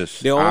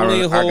 The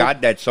only hope. I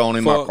got that song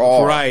in my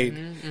car. Right.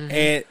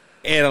 Mm-hmm.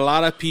 And a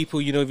lot of people,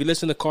 if you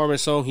listen to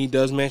Carmen's song, he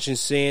does mention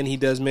sin. He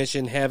does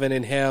mention heaven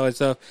and hell and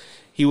stuff.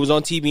 He was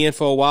on TBN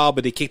for a while,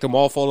 but they kicked him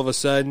off all of a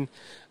sudden.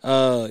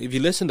 If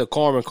you listen to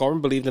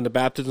Carmen believed in the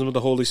baptism of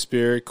the Holy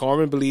Spirit.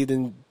 Carmen believed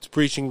in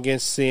preaching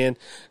against sin.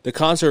 The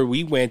concert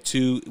we went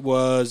to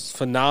was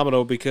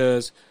phenomenal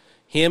because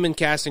him and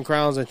Casting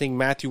Crowns, I think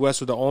Matthew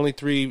West were the only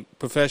 3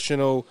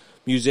 professional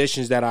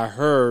musicians that I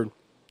heard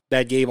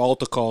that gave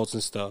altar calls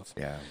and stuff.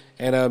 Yeah.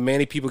 And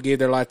many people gave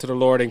their life to the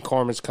Lord in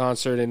Carmen's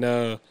concert. And,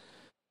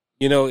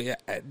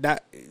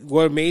 that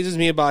what amazes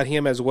me about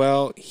him as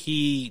well,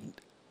 he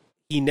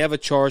never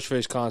charged for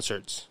his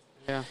concerts.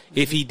 Yeah.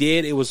 If he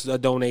did, it was a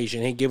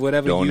donation. He'd give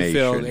whatever you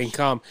feel and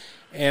come.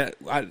 And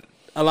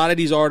a lot of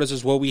these artists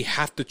is what we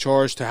have to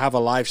charge to have a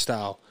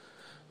lifestyle.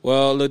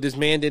 Well, look, this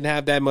man didn't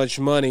have that much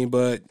money,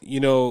 but,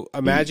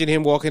 imagine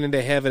him walking into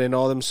heaven and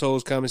all them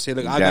souls come and say,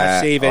 look, I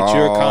got saved at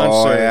your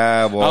concert.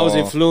 Yeah, well, I was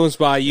influenced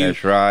by you.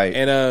 That's right.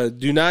 And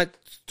do not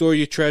store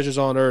your treasures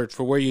on earth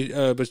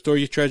but store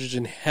your treasures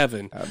in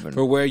heaven.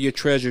 For where your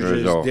treasure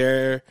is,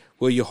 there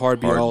will your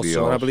heart be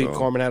also. And I believe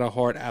Carmen had a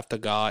heart after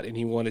God, and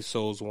he wanted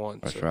souls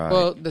won. That's right.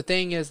 Well, the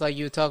thing is, like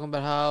you were talking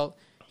about how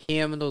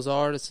him and those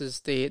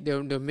artists,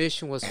 their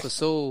mission was for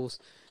souls.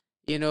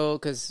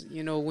 Because,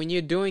 when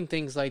you're doing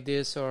things like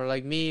this, or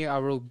like me, I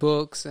wrote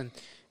books, and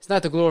it's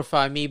not to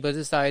glorify me, but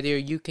this idea,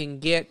 you can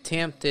get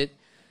tempted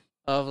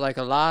of, like,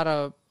 a lot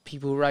of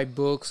people who write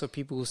books, or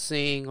people who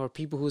sing, or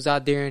people who's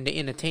out there in the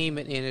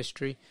entertainment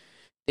industry.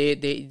 You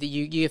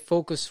get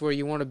focused where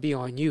you want to be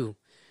on you.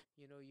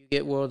 You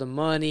get where the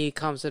money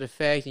comes to the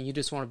fact, and you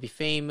just want to be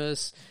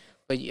famous.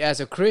 But as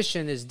a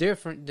Christian, it's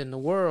different than the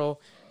world.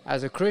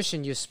 As a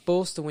Christian, you're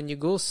supposed to, when you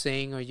go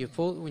sing, or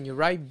when you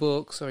write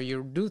books, or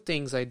you do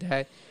things like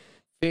that,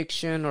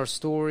 fiction or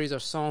stories or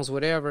songs,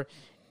 whatever,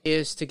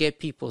 is to get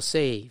people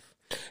saved.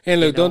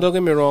 And look, don't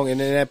get me wrong. And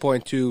at that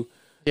point too,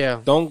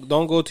 yeah, don't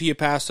go to your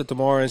pastor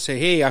tomorrow and say,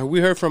 "Hey, we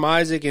heard from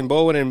Isaac and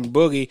Bowen and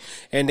Boogie,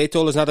 and they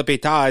told us not to pay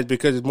tithes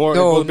because it's more."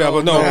 No. The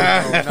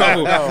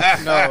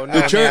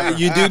church,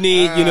 you do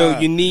need,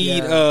 you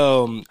need.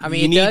 I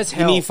mean,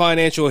 you need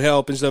financial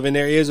help and stuff. And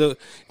there is if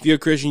you're a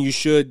Christian, you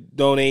should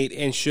donate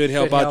and should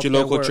help out your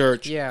local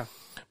church. Yeah.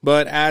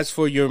 But as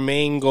for your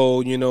main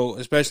goal, you know,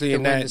 especially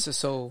in that,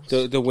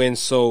 the win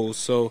souls.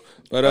 So,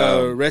 but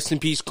rest in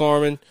peace,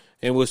 Carmen,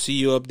 and we'll see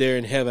you up there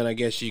in heaven, I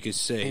guess you could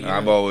say.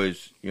 I've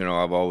always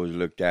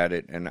looked at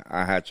it, and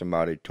I had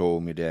somebody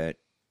told me that,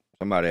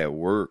 somebody at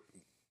work,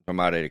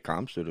 somebody that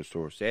comes to the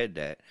store said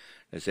that.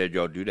 They said,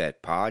 y'all do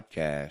that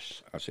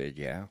podcast. I said,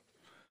 yeah.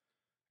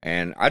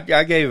 And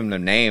I gave them the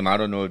name. I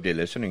don't know if they're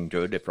listening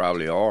to it. They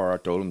probably are. I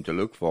told them to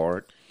look for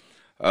it.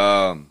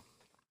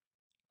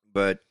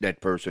 But that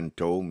person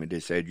told me, they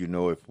said, you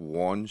know, if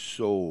one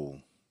soul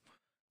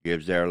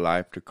gives their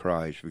life to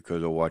Christ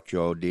because of what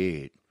y'all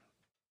did,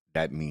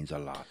 that means a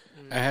lot.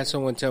 I had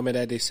someone tell me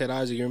that. They said,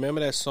 Isaac, you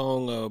remember that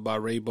song by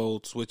Ray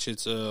Boltz, which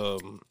it's, do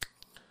you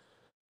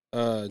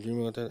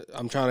remember what that?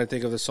 I'm trying to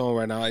think of the song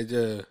right now.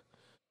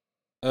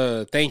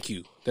 Thank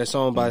You. That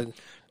song about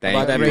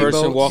that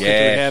person walking through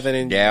heaven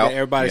and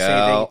everybody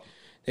saying,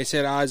 they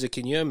said, Isaac,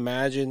 can you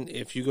imagine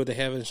if you go to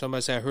heaven and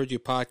somebody said, I heard your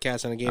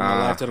podcast and I gave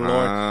my life to the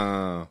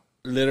Lord?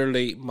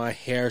 Literally, my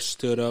hair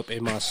stood up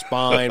and my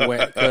spine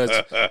went, because,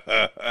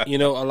 you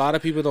know, a lot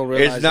of people don't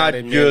realize it's not that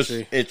in just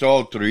ministry. It's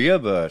all three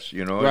of us,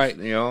 you know. Right.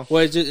 You know.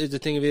 Well, the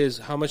thing of it is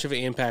how much of an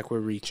impact we're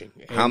reaching.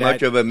 And how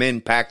much of an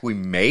impact we're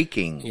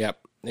making. Yep.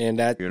 And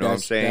that, you know what I'm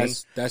saying?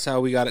 That's how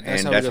we got it.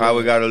 That's how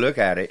we got to look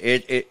at it.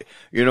 It,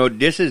 you know,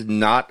 this is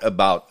not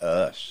about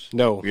us.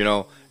 No. You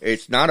know,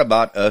 it's not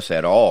about us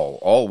at all.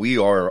 All we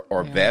are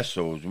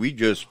vessels. We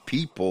just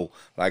people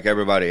like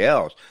everybody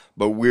else.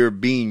 But we're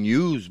being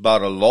used by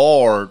the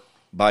Lord,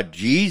 by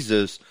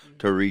Jesus,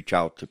 to reach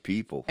out to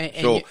people.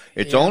 So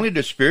it's only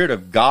the Spirit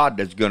of God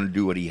that's going to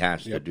do what He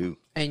has to do.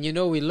 And you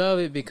know we love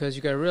it because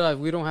you got to realize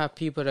we don't have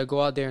people that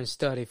go out there and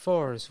study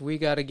for us. We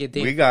got to get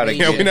the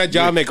we're not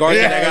John McCarthy.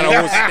 I got a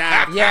whole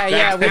staff.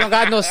 Yeah. We don't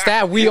got no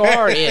staff. We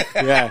are it.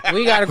 Yeah.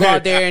 We got to go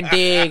out there and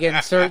dig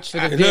and search for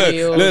the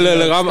videos.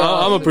 Look.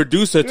 I'm a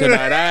producer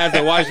tonight. I have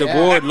to watch the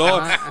board.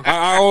 Lord,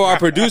 our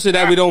producer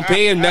that we don't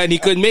pay him that he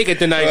couldn't make it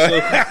tonight.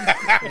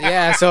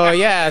 So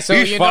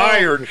he's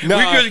fired. We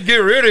just get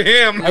rid of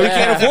him. We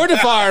can't afford to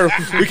fire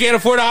him. We can't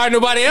afford to hire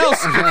nobody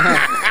else.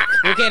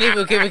 We can't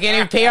even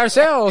pay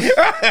ourselves.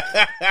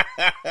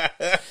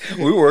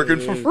 We're working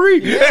for free.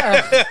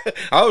 Yeah.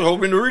 I was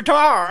hoping to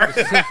retire.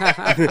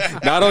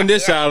 Not on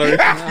this salary.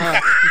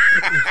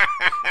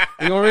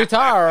 You're going to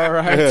retire, all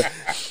right.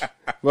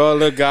 Well,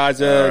 look, guys,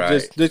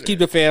 just keep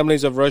the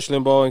families of Rush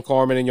Limbaugh and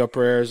Carmen in your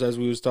prayers, as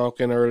we was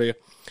talking earlier.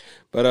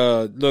 But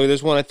look, I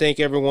just want to thank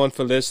everyone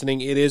for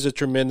listening. It is a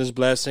tremendous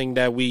blessing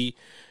that we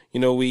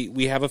have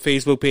a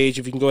Facebook page.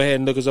 If you can go ahead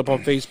and look us up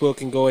on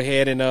Facebook and go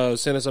ahead and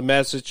send us a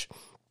message,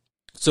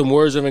 some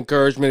words of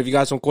encouragement. If you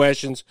got some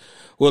questions,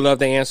 we'll love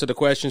to answer the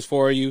questions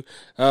for you.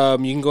 You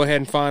can go ahead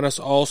and find us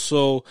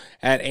also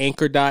at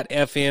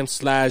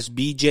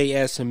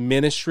anchor.fm/BJS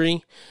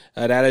Ministry.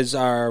 That is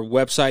our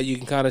website. You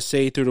can kind of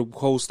say through the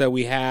hosts that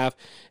we have,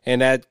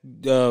 and that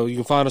you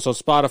can find us on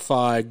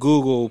Spotify,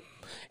 Google,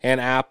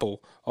 and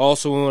Apple.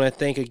 Also, we want to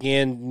thank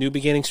again New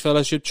Beginnings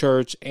Fellowship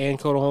Church and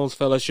Coda Homes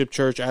Fellowship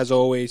Church, as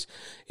always.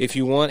 If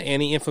you want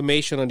any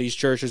information on these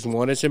churches,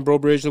 one is in Breaux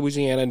Bridge,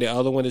 Louisiana, and the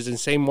other one is in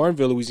St.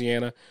 Martinville,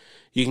 Louisiana.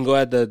 You can go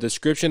at the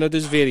description of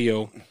this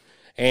video,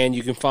 and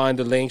you can find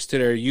the links to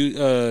their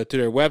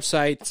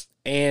websites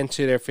and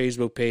to their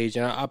Facebook page.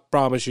 And I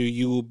promise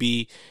you will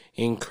be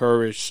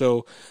encouraged.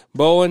 So,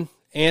 Bowen,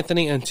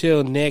 Anthony,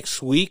 until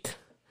next week,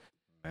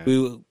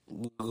 we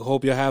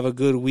hope you'll have a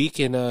good week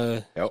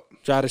and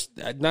try to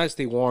not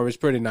stay warm. It's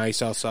pretty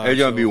nice outside. It's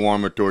going to be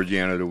warmer towards the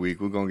end of the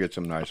week. We're going to get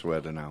some nice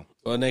weather now.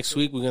 Well, next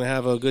week we're going to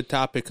have a good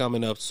topic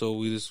coming up, so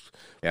we just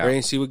pray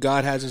and see what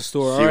God has in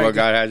store. See what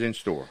God has in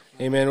store.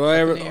 Amen.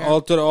 Well, all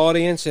to the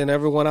audience and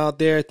everyone out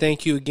there,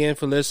 thank you again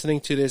for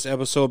listening to this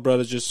episode,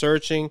 Brothers Just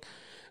Searching.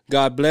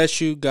 God bless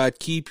you. God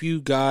keep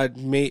you. God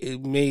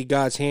may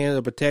God's hand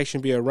of protection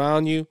be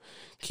around you.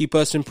 Keep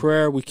us in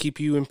prayer. We keep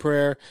you in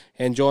prayer.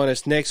 And join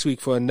us next week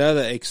for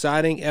another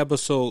exciting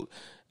episode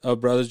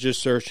of Brothers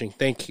Just Searching.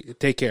 Thank you.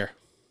 Take care.